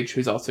twice your age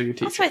who's also your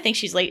teacher. Also, I think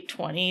she's late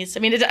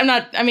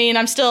 20s.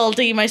 I'm still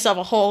digging myself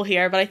a hole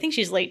here, but I think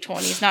she's late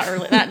 20s,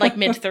 not like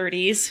mid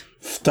 30s.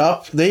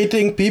 Stop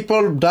dating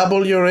people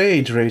double your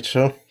age,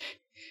 Rachel.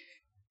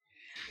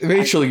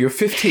 Rachel, you're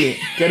 15.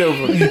 Get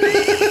over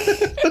it.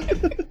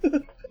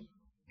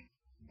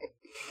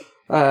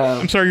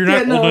 I'm sorry, you're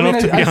not old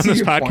enough to be on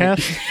this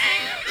podcast?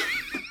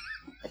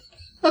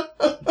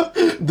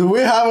 Do we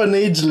have an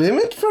age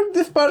limit for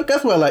this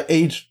podcast? Well,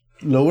 age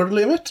lower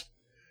limit?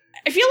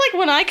 I feel like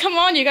when I come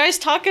on, you guys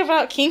talk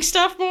about kink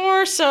stuff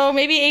more, so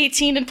maybe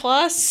 18 and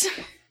plus.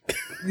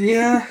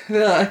 Yeah,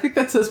 I think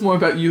that says more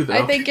about you, though.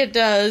 I think it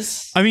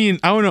does. I mean,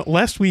 I don't know.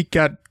 Last week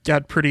got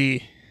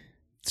pretty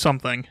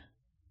something.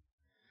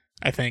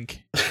 I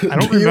think. I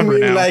don't remember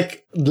now.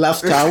 Like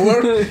last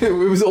hour? It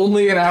was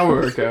only an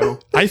hour ago.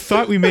 I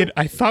thought we made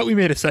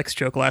a sex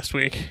joke last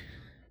week.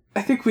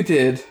 I think we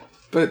did,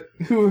 but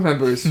who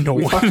remembers? No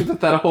we one. talked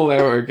about that a whole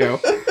hour ago.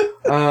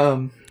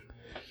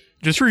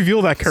 Just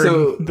reveal that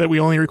curtain that we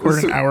only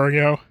recorded an hour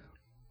ago.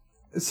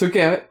 So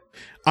Garrett,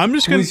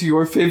 who's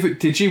your favorite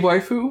Digi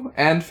waifu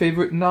and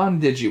favorite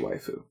non-Digi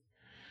waifu?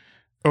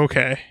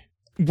 Okay.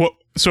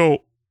 So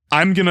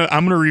I'm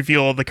gonna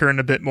reveal the curtain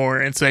a bit more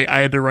and say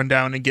I had to run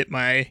down and get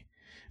my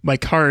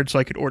card so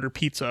I could order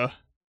pizza.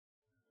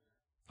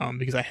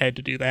 Because I had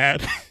to do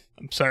that.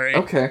 I'm sorry.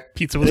 Okay.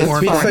 Pizza was more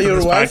important for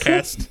this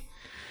podcast.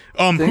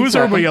 Who's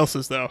everybody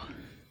else's though?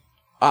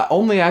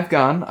 Only I've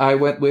gone. I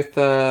went with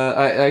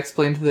I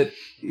explained that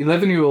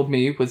 11-year-old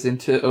me was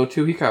into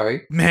O2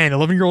 Hikari. Man,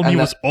 11-year-old me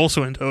was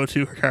also into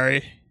O2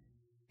 Hikari.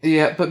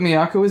 Yeah, but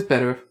Miyako is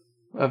better.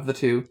 of the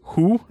two.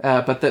 Who?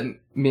 But that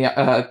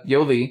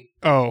Yoli.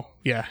 Oh,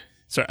 yeah.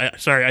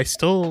 Sorry,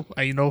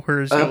 I know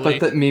her as Yoli. But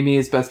that Mimi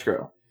is best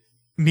girl.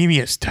 Mimi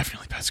is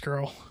definitely best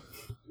girl.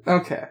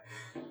 Okay.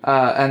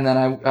 And then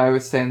I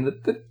was saying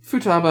that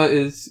Futaba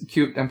is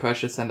cute and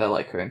precious, and I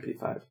like her in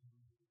P5.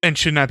 And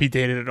should not be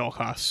dated at all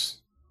costs.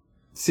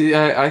 See,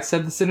 I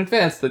said this in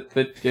advance that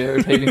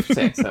Garrett paid me for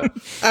saying so.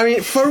 I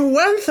mean, for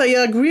once, I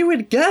agree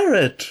with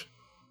Garrett.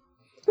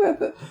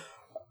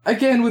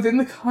 Again, within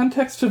the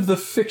context of the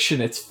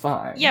fiction, it's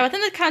fine. Yeah,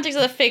 within the context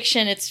of the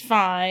fiction, it's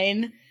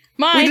fine.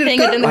 My did thing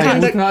that- within the I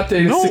context... would not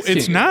date a No, 16.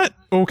 it's not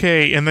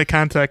okay in the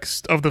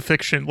context of the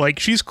fiction. Like,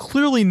 she's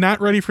clearly not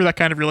ready for that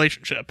kind of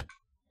relationship.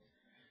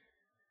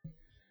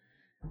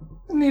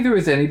 Neither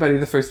is anybody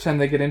the first time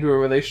they get into a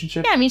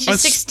relationship. Yeah, I mean, she's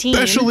 16.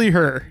 Especially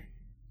her.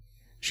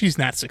 She's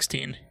not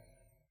 16.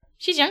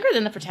 She's younger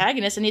than the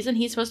protagonist, and isn't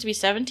he supposed to be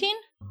 17?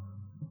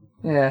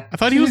 Yeah. I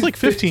thought he was like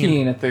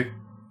 15. at the...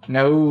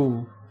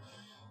 No.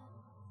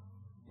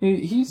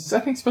 He's,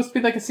 I think, supposed to be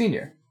like a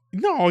senior.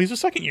 No, he's a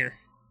second year.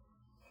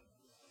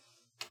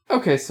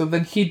 Okay, so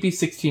then he'd be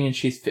 16 and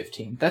she's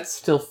 15. That's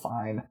still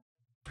fine.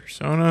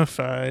 Persona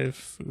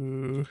 5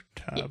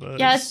 Futaba.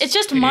 Yeah, it's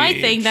just my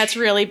age. thing that's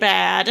really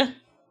bad.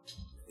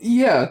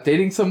 Yeah,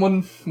 dating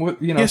someone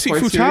with, Yeah, see,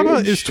 twice Futaba your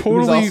age, is who's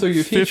totally also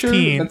your teacher,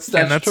 15, that's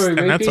and that's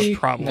statutory a rapey.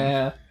 problem.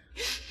 Nah.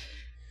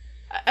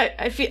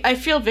 I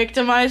feel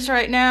victimized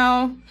right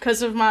now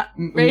because of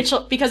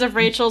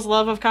Rachel's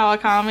love of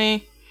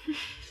Kawakami.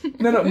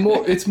 No,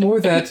 it's more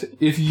that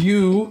if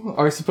you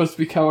are supposed to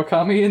be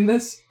Kawakami in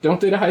this,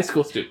 don't date a high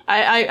school student.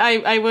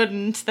 I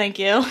wouldn't, thank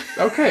you.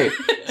 Okay,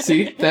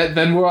 see,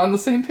 then we're on the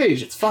same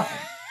page, it's fine.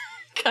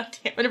 God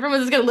damn it, everyone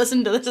who's gonna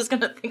listen to this is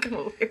gonna think I'm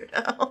a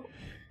weirdo.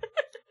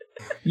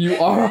 You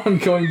are on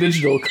Going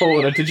Digital, a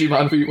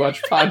Digimon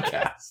Rewatch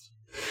podcast.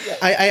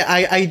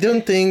 I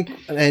don't think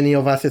any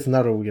of us is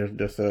not a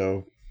weirdo,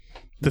 so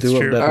That's do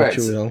true. of that Alright,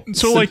 what you will.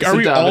 So, like, are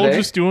we Davide? all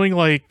just doing,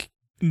 like,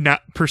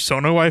 not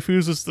Persona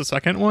waifus as the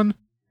second one?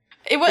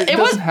 It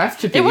doesn't have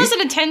to be. It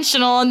wasn't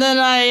intentional, and then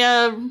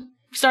I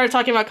started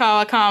talking about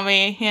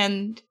Kawakami,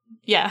 and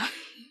yeah.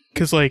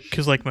 Cause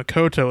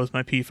Makoto is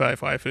my P5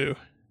 waifu.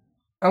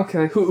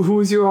 Okay, who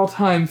is your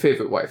all-time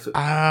favorite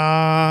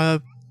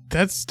waifu?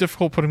 That's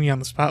difficult putting me on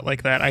the spot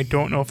like that. I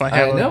don't know if I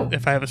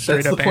have a straight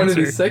That's up the point answer.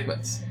 of these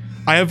segments.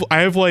 I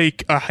have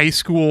like a high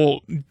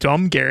school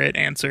dumb Garrett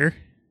answer.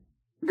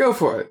 Go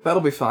for it.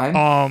 That'll be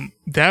fine.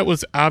 That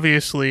was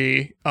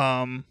obviously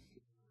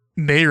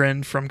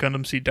Mayrin from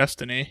Gundam Seed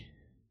Destiny.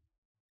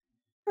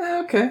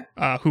 Okay.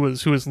 Who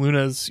was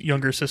Luna's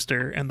younger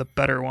sister and the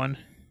better one.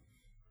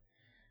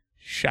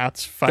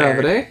 Shots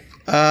fired. Davide?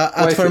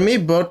 As for me,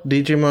 both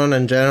Digimon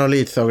and generally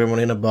it's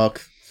Sogrimon in a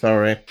box.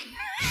 Sorry.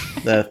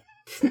 That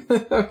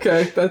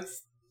Okay,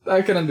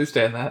 I can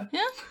understand that.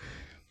 Yeah.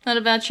 Not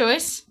a bad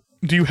choice.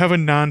 Do you have a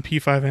non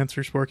P5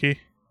 answer, Sporky?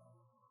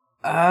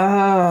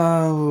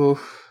 Oh.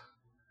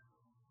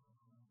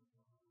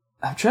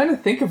 I'm trying to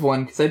think of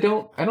one because I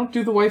don't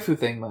do the waifu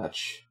thing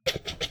much.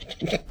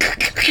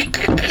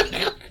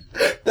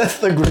 that's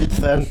the great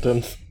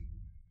sentence.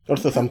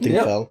 Also something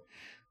Yep. fell.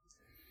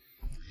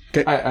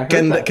 I heard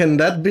Can that. can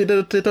that be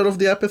the title of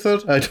the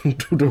episode? I don't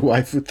do the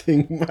waifu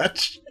thing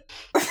much.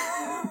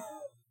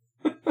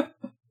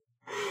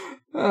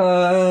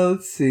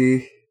 Let's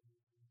see.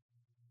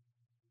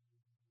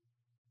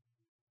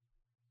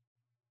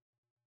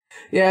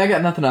 Yeah, I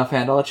got nothing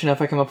offhand. I'll let you know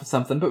if I come up with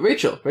something. But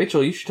Rachel,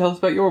 you should tell us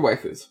about your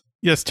waifus.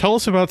 Yes, tell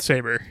us about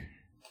Saber.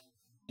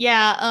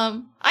 Yeah,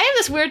 I have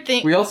this weird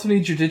thing. We also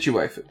need your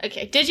Digi-waifu.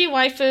 Okay,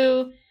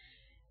 Digi-waifu.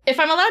 If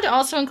I'm allowed to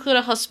also include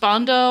a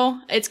husbando,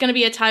 it's going to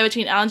be a tie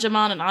between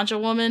Angemon and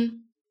Angewoman.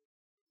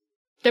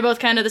 They're both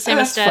kind of the same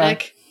That's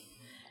aesthetic.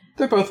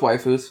 They're both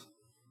waifus.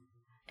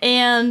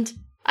 And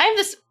I have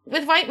this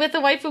with the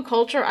waifu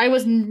culture. I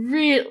was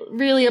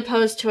really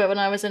opposed to it when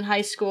I was in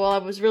high school. I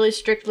was really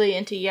strictly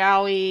into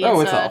yaoi. Oh,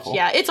 and it's such. awful.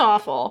 Yeah, it's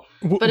awful,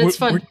 but it's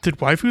fun. Did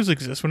waifus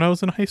exist when I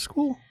was in high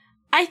school?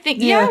 I think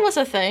Yeah. it was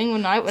a thing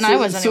when I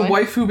was So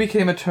anyway. waifu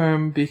became a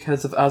term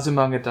because of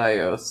Azumanga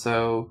Daioh.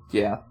 So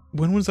yeah,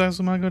 When was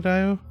Azumanga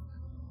Daioh?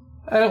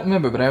 I don't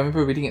remember, but I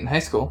remember reading it in high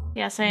school.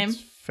 Yeah, same.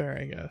 Fair,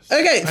 I guess.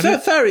 Okay, I so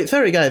didn't-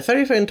 sorry guys,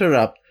 sorry if I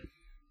interrupt.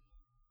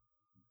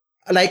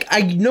 Like,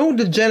 I know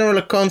the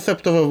general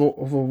concept of a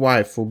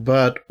waifu,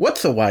 but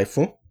what's a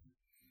waifu?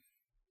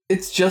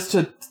 It's just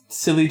a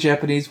silly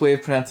Japanese way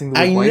of pronouncing the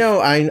word I wife. know,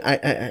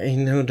 I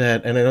know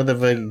that, and I know the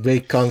very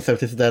vague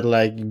concept is that,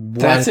 like,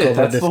 That's wank it.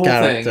 over That's this the whole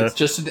character. thing. It's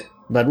just an,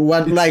 But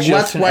what, it's like,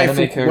 just what's an anime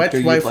what's character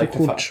you'd like to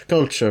waifu fuck.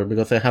 culture?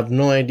 Because I have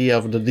no idea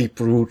of the deep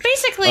root.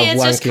 Basically, of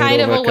it's just wanking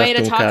kind of over a way to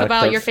custom talk about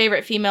characters. your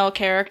favorite female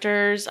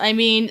characters. I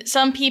mean,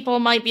 some people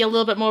might be a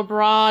little bit more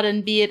broad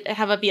and be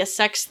a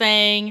sex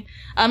thing.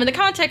 In the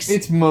context,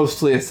 it's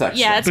mostly a sex.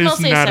 Yeah, thing. it's But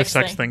mostly not a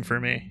sex thing for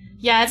me.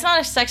 yeah, it's not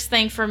a sex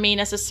thing for me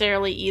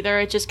necessarily either.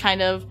 It's just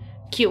kind of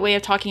cute way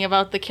of talking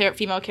about the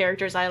female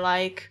characters I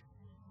like.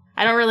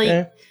 I don't really.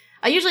 Yeah.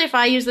 I usually, if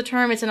I use the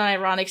term, it's in an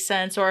ironic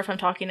sense, or if I'm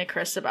talking to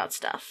Chris about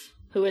stuff,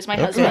 who is my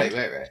husband.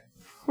 Right.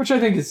 Which I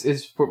think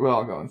is what we're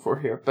all going for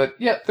here. But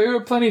yeah, there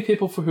are plenty of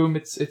people for whom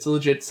it's a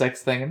legit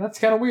sex thing, and that's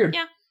kind of weird.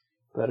 Yeah.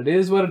 But it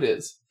is what it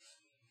is.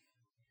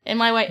 In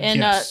my way,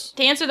 Yes.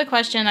 to answer the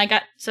question, I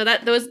got so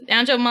that those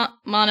Angelmon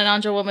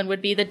and Angelwoman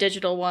would be the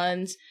digital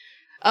ones.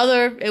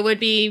 It would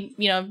be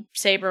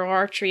Saber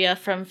or Artria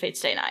from Fate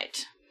Stay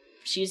Night.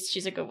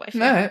 She's a good wife.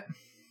 All right.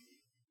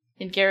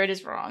 And Garrett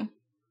is wrong.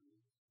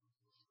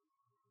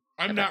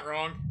 I'm not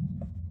wrong.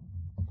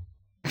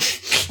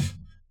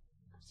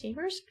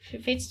 Saber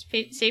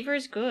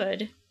is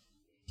good.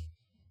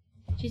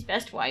 She's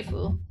best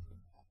waifu.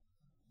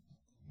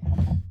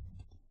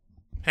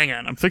 Hang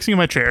on, I'm fixing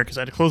my chair because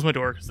I had to close my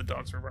door because the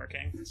dogs were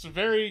barking. It's a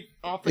very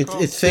off the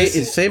cuff. Is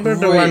Saber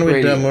the great one with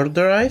the radio.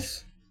 murder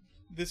eyes?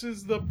 This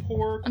is the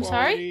poor I'm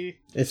quality.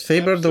 Is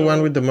Saber the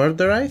one with the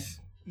murder eyes?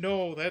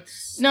 No,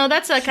 that's A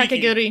Shiki.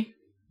 Kakeguri.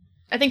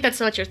 I think that's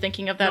what you're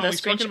thinking of. That No, a he's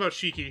talking screenshot. about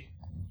Shiki.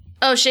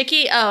 Oh,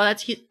 Shiki.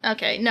 Oh,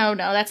 okay. No,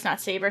 that's not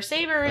Saber.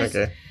 Saber is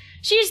Okay.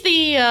 she's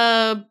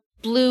the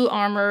blue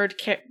armored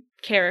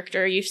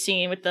character you've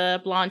seen with the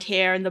blonde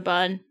hair and the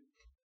bun.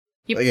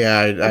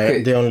 Yeah,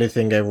 Okay. the only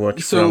thing I've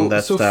watched So- from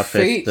that so stuff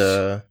Fate-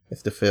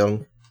 is the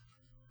film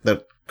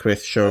that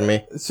Chris showed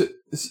me.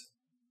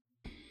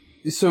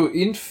 So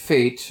in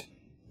Fate,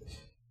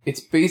 it's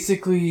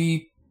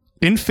basically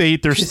In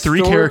Fate, there's 3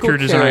 historical character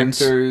designs.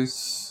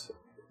 characters.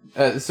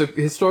 So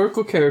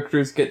historical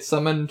characters get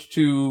summoned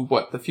to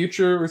the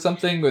future or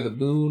something, or the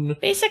moon,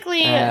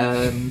 Basically,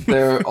 and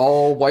they're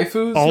all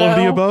waifus. All of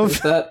the now? above?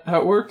 Is that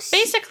how it works?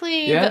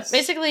 Yes.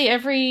 basically,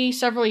 every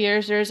several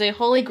years, there's a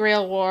Holy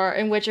Grail War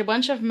in which a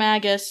bunch of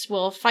magus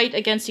will fight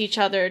against each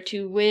other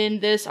to win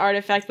this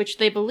artifact, which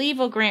they believe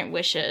will grant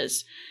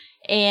wishes.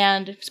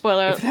 And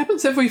spoiler, If it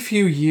happens every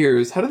few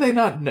years, how do they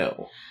not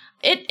know?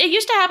 it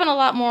used to happen a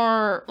lot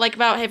more, like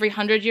about every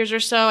 100 years or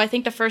so. I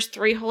think the first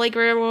 3 Holy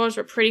Grail Wars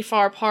were pretty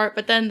far apart,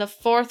 but then the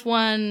 4th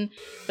one,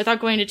 without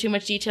going into too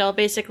much detail,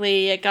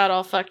 basically it got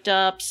all fucked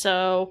up.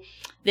 So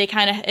it's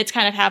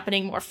kind of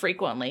happening more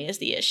frequently is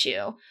the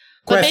issue.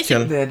 But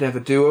Question. They had to have a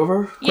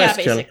do-over? Yeah,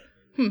 Question.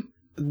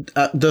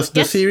 basically. Does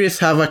the Yes? series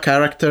have a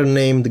character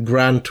named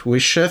Grant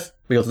Wishes?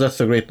 Because that's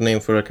a great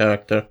name for a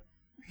character.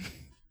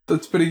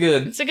 That's pretty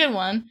good. It's a good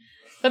one.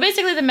 But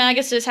basically, the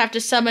Maguses have to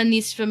summon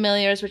these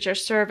familiars, which are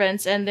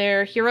servants, and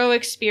they're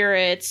heroic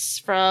spirits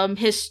from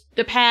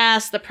the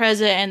past, the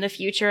present, and the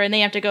future, and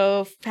they have to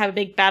go have a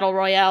big battle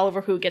royale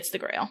over who gets the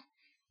Grail.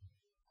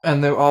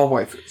 And they're all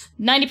waifus.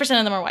 90%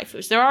 of them are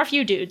waifus. There are a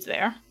few dudes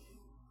there.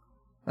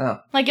 Oh,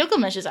 Like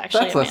Gilgamesh is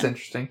actually that's a less man.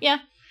 interesting. Yeah.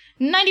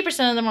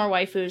 90% of them are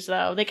waifus,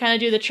 though. They kind of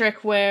do the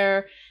trick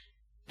where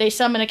they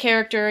summon a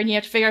character and you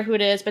have to figure out who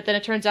it is, but then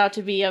it turns out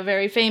to be a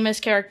very famous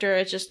character.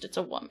 It's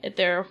a woman.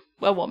 They're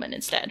a woman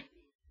instead.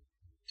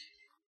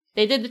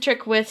 They did the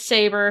trick with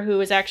Saber, who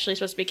was actually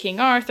supposed to be King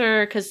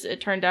Arthur, because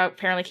it turned out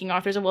apparently King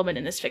Arthur's a woman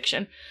in this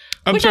fiction.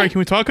 I'm Which sorry, I- can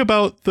we talk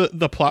about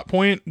the plot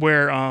point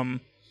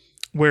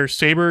where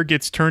Saber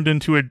gets turned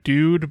into a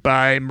dude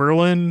by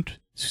Merlin,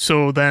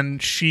 so then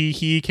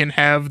he can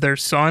have their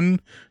son,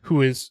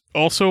 who is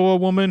also a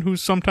woman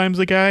who's sometimes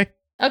a guy?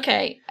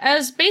 Okay,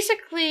 as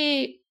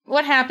basically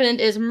what happened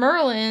is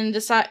Merlin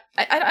decided.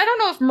 I don't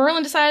know if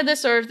Merlin decided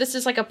this or if this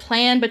is like a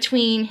plan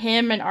between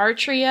him and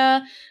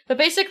Artria, but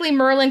basically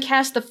Merlin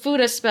cast the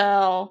Fuda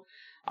spell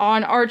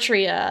on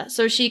Artria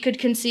so she could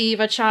conceive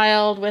a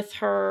child with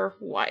her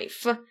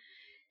wife.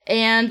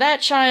 And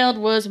that child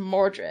was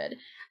Mordred.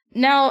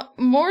 Now,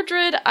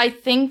 Mordred, I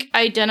think,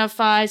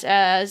 identifies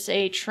as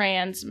a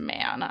trans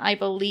man, I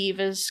believe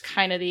is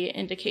kind of the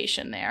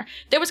indication there.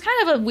 There was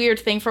kind of a weird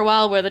thing for a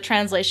while where the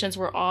translations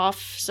were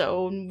off,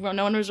 so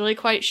no one was really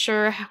quite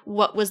sure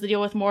what was the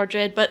deal with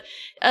Mordred, but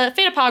Fate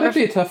That'd Apocrypha...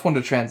 be a tough one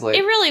to translate.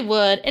 It really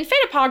would. In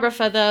Fate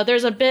Apocrypha, though,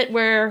 there's a bit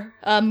where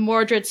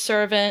Mordred's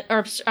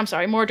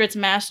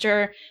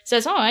master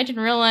says, "Oh, I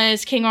didn't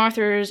realize King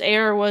Arthur's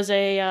heir was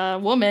a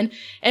woman,"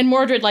 and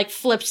Mordred,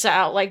 flips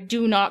out,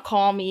 "Do not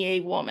call me a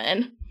woman."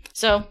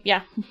 So,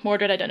 yeah,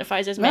 Mordred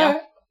identifies as male.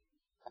 Alright.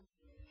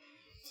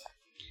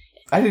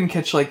 I didn't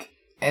catch,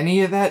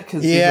 any of that,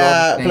 because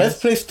Yeah, let's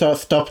please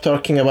stop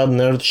talking about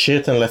nerd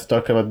shit and let's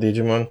talk about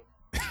Digimon.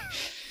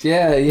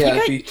 Yeah,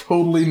 got- the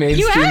totally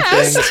mainstream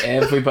asked! thing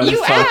everybody's You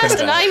talking asked,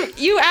 about. and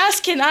you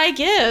asked, can I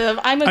give?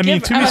 I'm a I mean,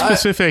 giver. to be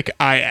specific,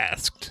 I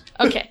asked.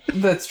 Okay.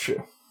 That's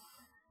true.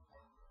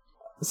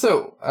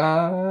 So,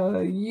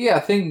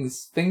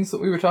 things that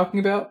we were talking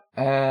about,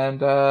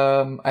 and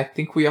I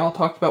think we all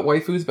talked about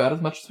waifus about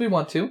as much as we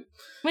want to.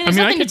 There's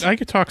nothing to I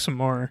could talk some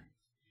more.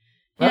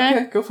 Yeah.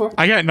 Okay, go for it.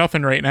 I got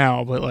nothing right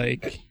now, but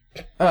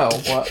Oh,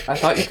 well, I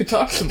thought you could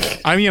talk some more.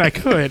 I mean, I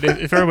could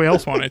if everybody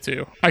else wanted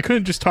to. I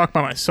couldn't just talk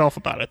by myself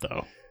about it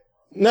though.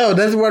 No,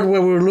 that's what we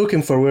were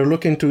looking for. We're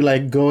looking to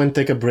go and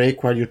take a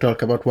break while you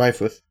talk about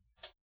waifus.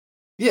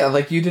 Yeah,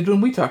 like you did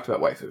when we talked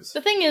about waifus.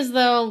 The thing is,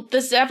 though,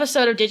 this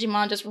episode of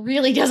Digimon just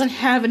really doesn't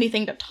have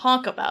anything to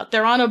talk about.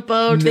 They're on a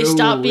boat, they No,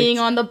 stop being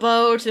it's- on the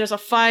boat, there's a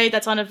fight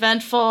that's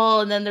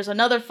uneventful, and then there's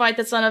another fight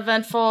that's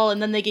uneventful,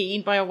 and then they get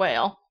eaten by a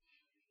whale.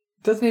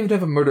 Doesn't even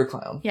have a murder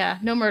clown. Yeah,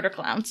 no murder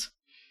clowns.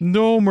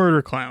 No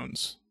murder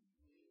clowns.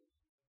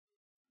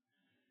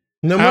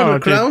 No I don't more know,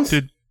 crowns?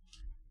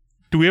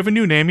 Do we have a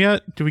new name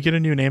yet? Do we get a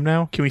new name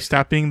now? Can we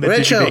stop being the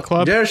Rachel, Digibait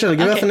Club? Rachel,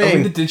 give us a Are we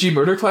name. the Digi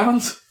Murder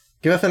Clowns?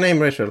 Give us a name,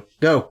 Rachel.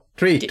 Go.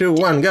 3, 2,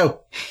 1, go.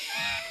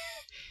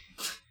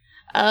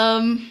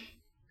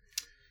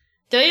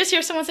 Did I just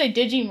hear someone say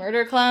Digi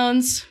Murder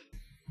Clowns?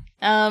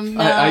 No.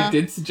 I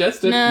did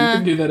suggest it. Nah. You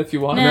can do that if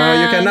you want. Nah.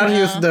 No, you cannot no.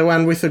 use the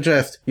one we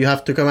suggest. You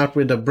have to come up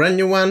with a brand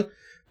new one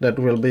that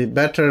will be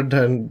better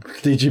than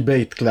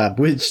Digibait Club,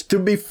 which, to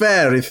be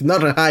fair, is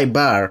not a high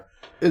bar.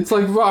 It's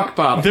like rock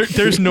bottom.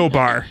 There's no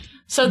bar.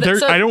 So,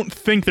 I don't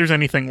think there's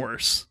anything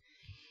worse.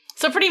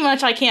 so pretty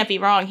much I can't be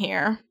wrong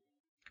here.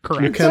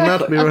 Correct. You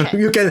cannot be wrong.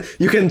 Okay.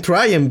 You can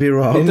try and be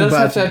wrong, It does but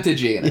have to have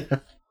Digi in it.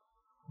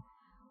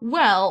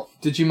 Well,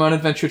 Digimon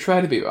Adventure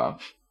try to be wrong.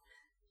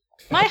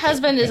 my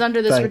husband is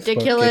under this Thanks,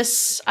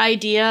 ridiculous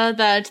idea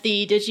that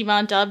the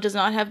Digimon dub does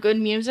not have good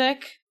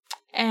music,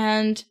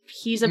 and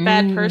he's a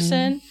bad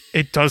person.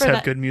 It does For have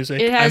that- good music.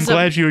 it I'm has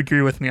glad you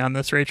agree with me on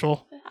this,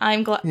 Rachel.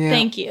 I'm glad. Yeah.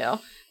 Thank you.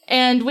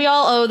 And we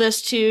all owe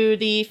this to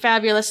the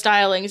fabulous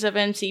stylings of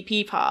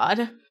MCP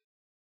Pod.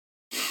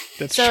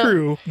 That's So-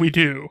 true. We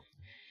do.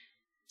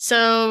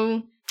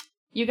 So,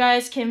 you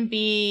guys can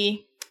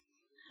be.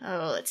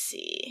 Oh, let's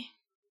see.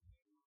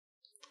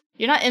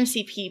 You're not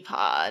MCP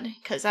Pod,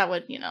 because that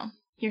would,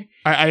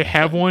 I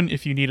have one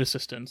if you need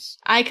assistance.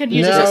 I could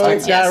use no,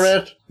 assistance.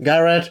 Yes.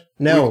 Garrett,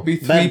 no, We could be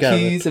three bad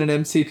Garrett, Ps and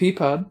an MCP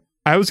pod.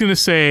 I was going to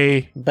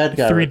say bad 3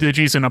 Garrett.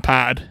 digis in a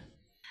pod.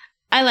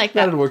 I like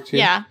that. That'd work too.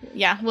 Yeah,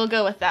 we'll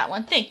go with that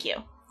one. Thank you.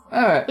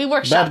 Alright. We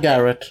workshop.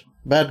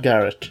 Bad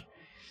Garrett.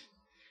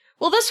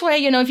 Well, this way,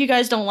 if you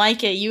guys don't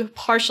like it, you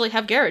partially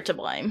have Garrett to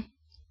blame.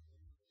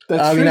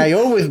 That's I true. mean, I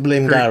always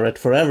blame Great. Garrett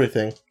for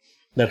everything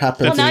that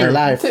happens Well, in now my you-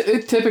 life.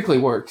 It typically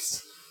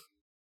works.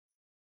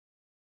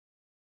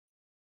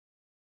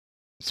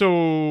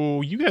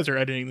 So you guys are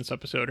editing this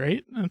episode,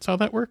 right? That's how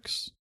that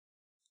works?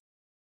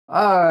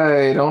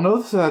 I don't know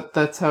if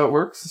that's how it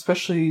works,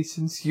 especially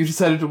since you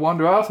decided to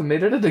wander off and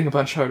made editing a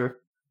bunch harder.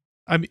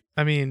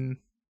 I mean,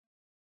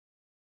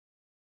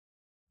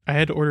 I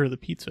had to order the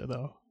pizza,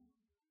 though.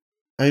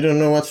 I don't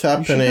know what's should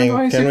happening.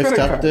 memorize Can your we credit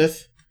stop card.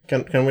 this?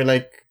 Can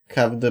we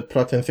have the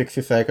plot in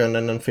 60 seconds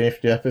and then finish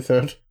the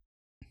episode?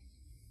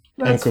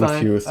 That's I'm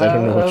confused. I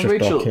don't know what you're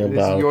Rachel, talking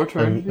about. It's your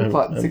turn to do I'm,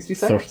 plot in I'm 60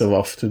 seconds. sort of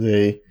off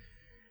today.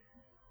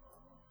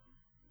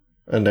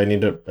 And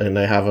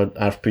I have an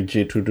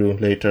RPG to do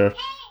later,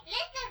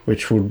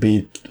 which would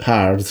be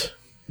hard.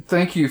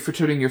 Thank you for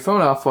turning your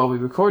phone off while we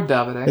record,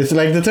 Davide. It's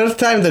like the third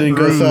time that it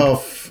goes Rude.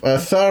 off.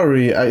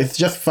 Sorry, it's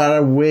just far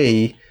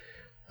away.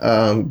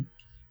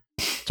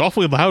 It's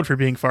awfully loud for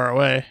being far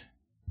away.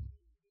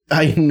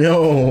 I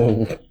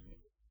know.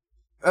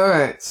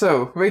 Alright,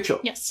 so, Rachel.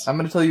 Yes. I'm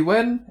going to tell you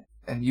when,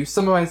 and you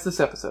summarize this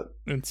episode.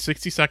 In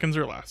 60 seconds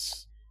or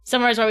less.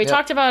 Summarize what we Yep.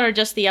 talked about, or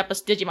just the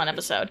Digimon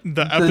episode?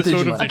 The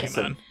episode of Digimon Digimon.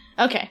 episode.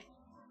 Okay.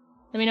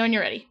 Let me know when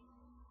you're ready.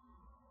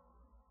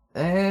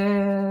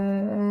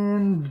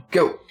 And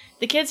go.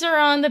 The kids are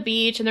on the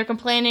beach and they're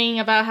complaining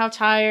about how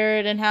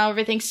tired and how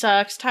everything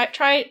sucks. Ty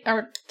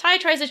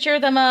tries to cheer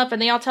them up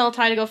and they all tell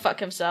Ty to go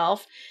fuck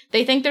himself.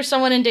 They think there's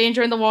someone in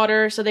danger in the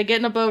water, so they get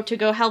in a boat to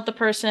go help the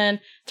person.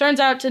 Turns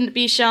out to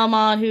be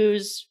Shelmon,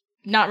 who's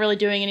not really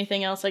doing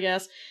anything else, I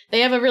guess. They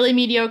have a really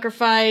mediocre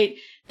fight.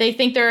 They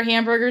think there are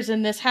hamburgers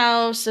in this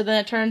house, and then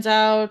it turns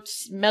out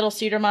Metal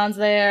Cedarmon's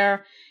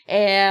there.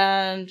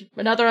 And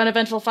another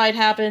uneventful fight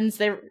happens.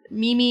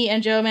 Mimi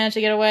and Joe manage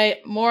to get away.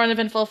 More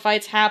uneventful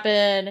fights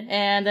happen,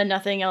 and then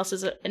nothing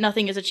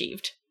is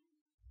achieved.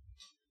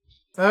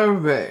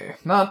 Okay,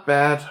 not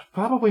bad.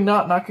 Probably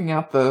not knocking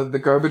out the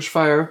garbage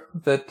fire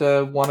that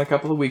won a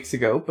couple of weeks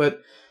ago,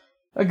 but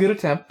a good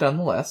attempt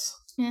nonetheless.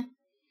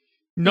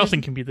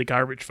 Nothing can beat the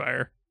garbage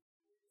fire.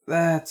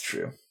 That's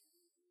true.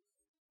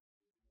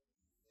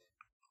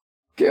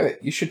 Garrett,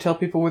 you should tell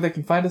people where they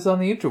can find us on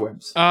the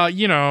interwebs.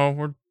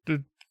 We're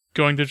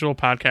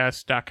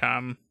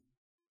goingdigitalpodcast.com.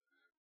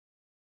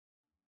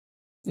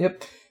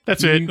 Yep.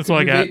 That's it. That's all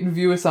I got. Rate and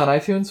review us on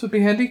iTunes would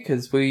be handy,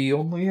 because we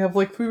only have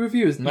like 3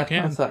 reviews, and You that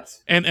kind can. of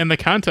sucks. And the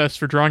contest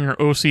for drawing our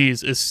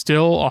OCs is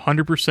still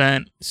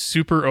 100%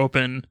 super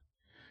open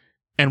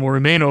and will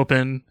remain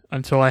open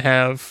until I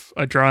have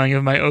a drawing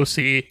of my OC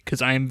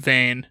because I am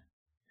vain.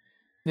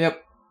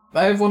 Yep.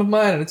 I have one of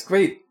mine, and it's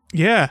great.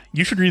 Yeah,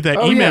 you should read that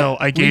Oh, email yeah.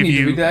 I We gave need to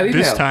you read that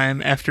this email.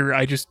 time after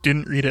I just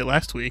didn't read it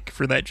last week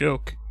for that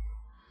joke.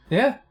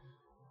 Yeah.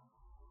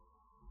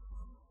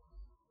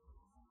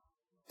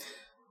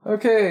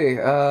 Okay,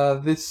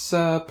 this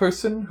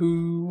person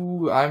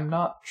who I'm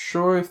not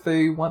sure if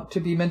they want to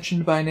be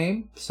mentioned by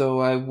name,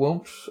 so I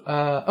won't.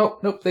 Oh,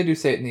 nope, they do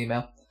say it in the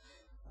email.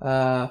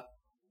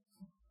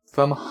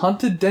 From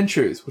Haunted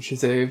Dentures, which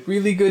is a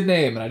really good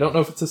name, and I don't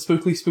know if it's a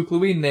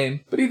Spooklyween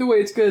name, but either way,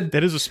 it's good.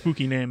 That is a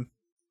spooky name.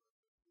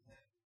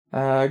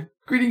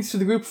 Greetings to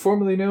the group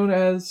formerly known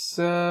as,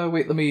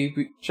 wait, let me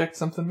check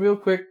something real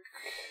quick.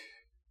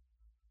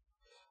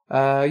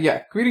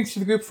 Greetings to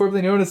the group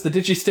formerly known as the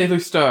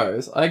Digistaler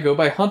Stars. I go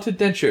by Haunted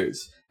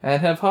Dentures,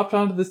 and have hopped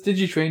onto this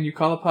Digitrain you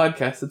call a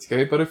podcast at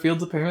Scary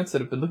Butterfield's appearance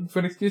and have been looking for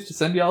an excuse to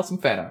send y'all some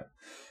fan art.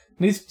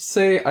 Needs to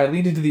say, I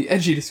leaned into the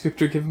edgy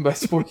descriptor given by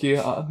Sporky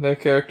on their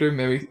character,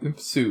 Mary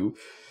Sue.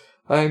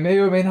 I may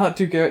or may not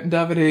do Garrett and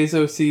Davide's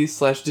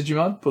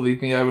OC/Digimon.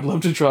 Believe me, I would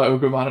love to draw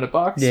Ogremon in a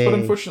box, Yay. but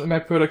unfortunately my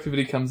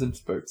productivity comes in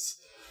spurts.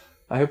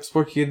 I hope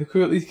Sporky and the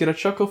crew at least get a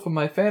chuckle from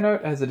my fan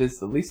art, as it is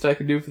the least I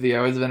can do for the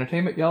hours of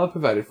entertainment y'all have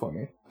provided for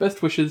me.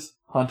 Best wishes,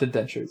 Haunted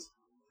Dentures.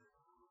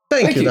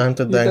 Thank you,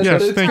 Dante. Thank you.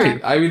 Yes, It's thank great.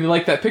 you. I really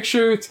like that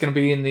picture. It's going to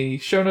be in the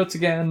show notes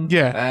again.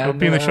 Yeah, it'll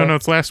be in the show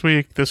notes last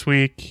week, this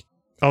week,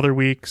 other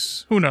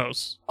weeks. Who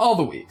knows? All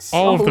the weeks.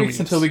 All of the the weeks weeks.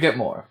 until we get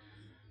more.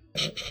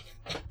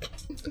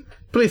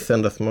 Please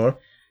send us more.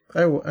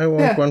 I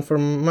want one for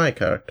my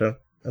character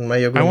and my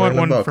Yoguruma I want in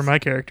a one box. for my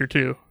character,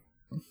 too.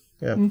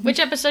 Which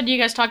episode do you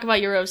guys talk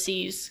about your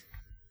OCs?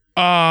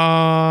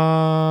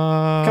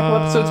 A couple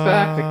episodes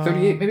back, like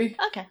 38 maybe?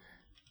 Okay.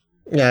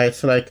 Yeah,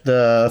 it's like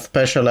the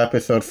special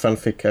episode,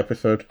 fanfic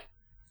episode.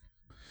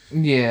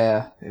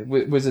 Yeah, it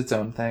was its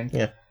own thing.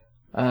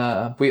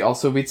 Yeah. We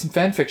also read some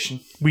fan fiction.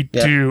 We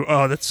Yeah. do.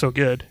 Oh, that's so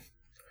good.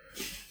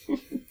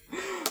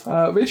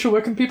 Rachel,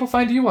 where can people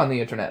find you on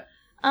the internet?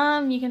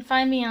 You can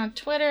find me on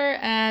Twitter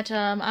at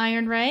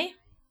Iron Ray.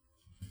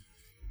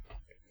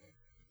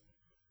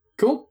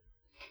 Cool.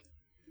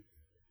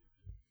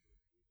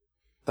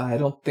 I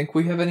don't think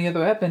we have any other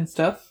admin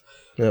stuff.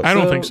 Yep. I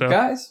don't think so.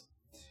 Guys,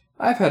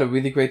 I've had a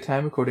really great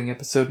time recording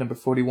episode number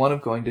 41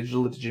 of Going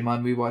Digital, a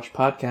Digimon Rewatch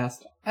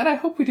podcast, and I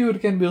hope we do it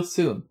again real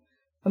soon.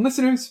 And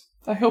listeners,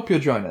 I hope you'll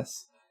join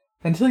us.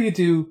 Until you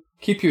do,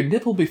 keep your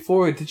nipple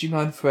before a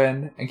Digimon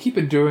friend, and keep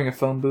enduring a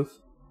phone booth.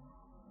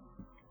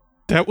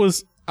 That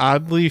was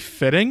oddly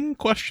fitting,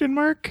 question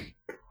mark?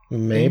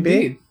 Maybe.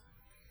 Indeed.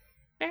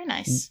 Very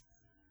nice.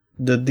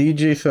 The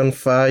DG's on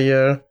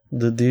fire.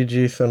 The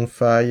DG's on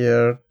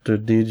fire. The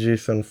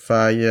DG's on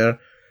fire.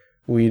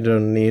 We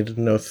don't need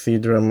no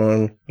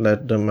Seedramon.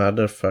 Let the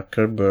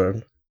motherfucker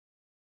burn.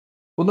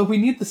 Well, no, we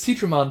need the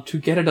Seedramon to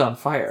get it on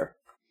fire.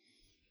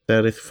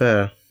 That is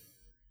fair.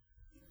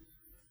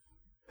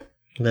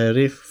 That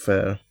is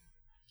fair.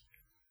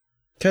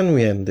 Can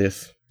we end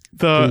this?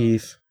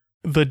 Please.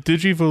 The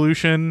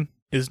Digivolution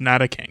is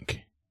not a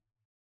kink.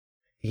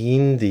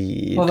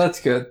 Indeed. Well, that's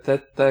good.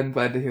 I'm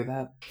glad to hear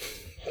that.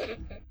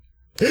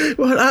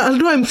 Well,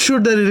 although I'm sure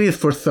that it is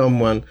for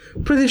someone.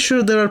 Pretty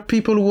sure there are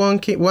people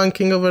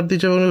wanking over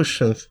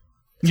Digivolutions.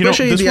 You know,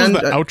 Especially this the was end-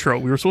 the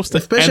outro. We were supposed to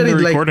end especially, the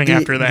like, recording the-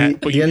 after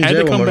that, but the you had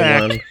to come Angelomon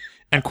back one.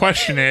 and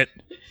question it,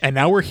 and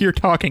now we're here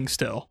talking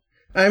still.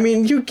 I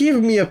mean, you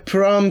give me a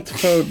prompt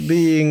for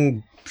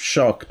being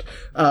shocked.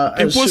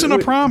 It wasn't a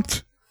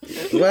prompt.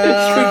 Good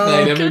Well,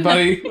 night,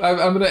 everybody. I'm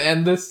going to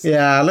end this.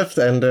 yeah, let's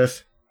end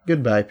this.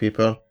 Goodbye,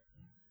 people.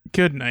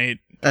 Good night.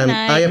 And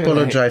Night. I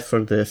apologize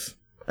for this.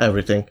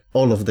 Everything.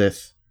 All of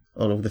this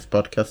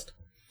podcast.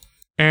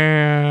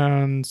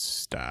 And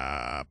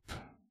stop.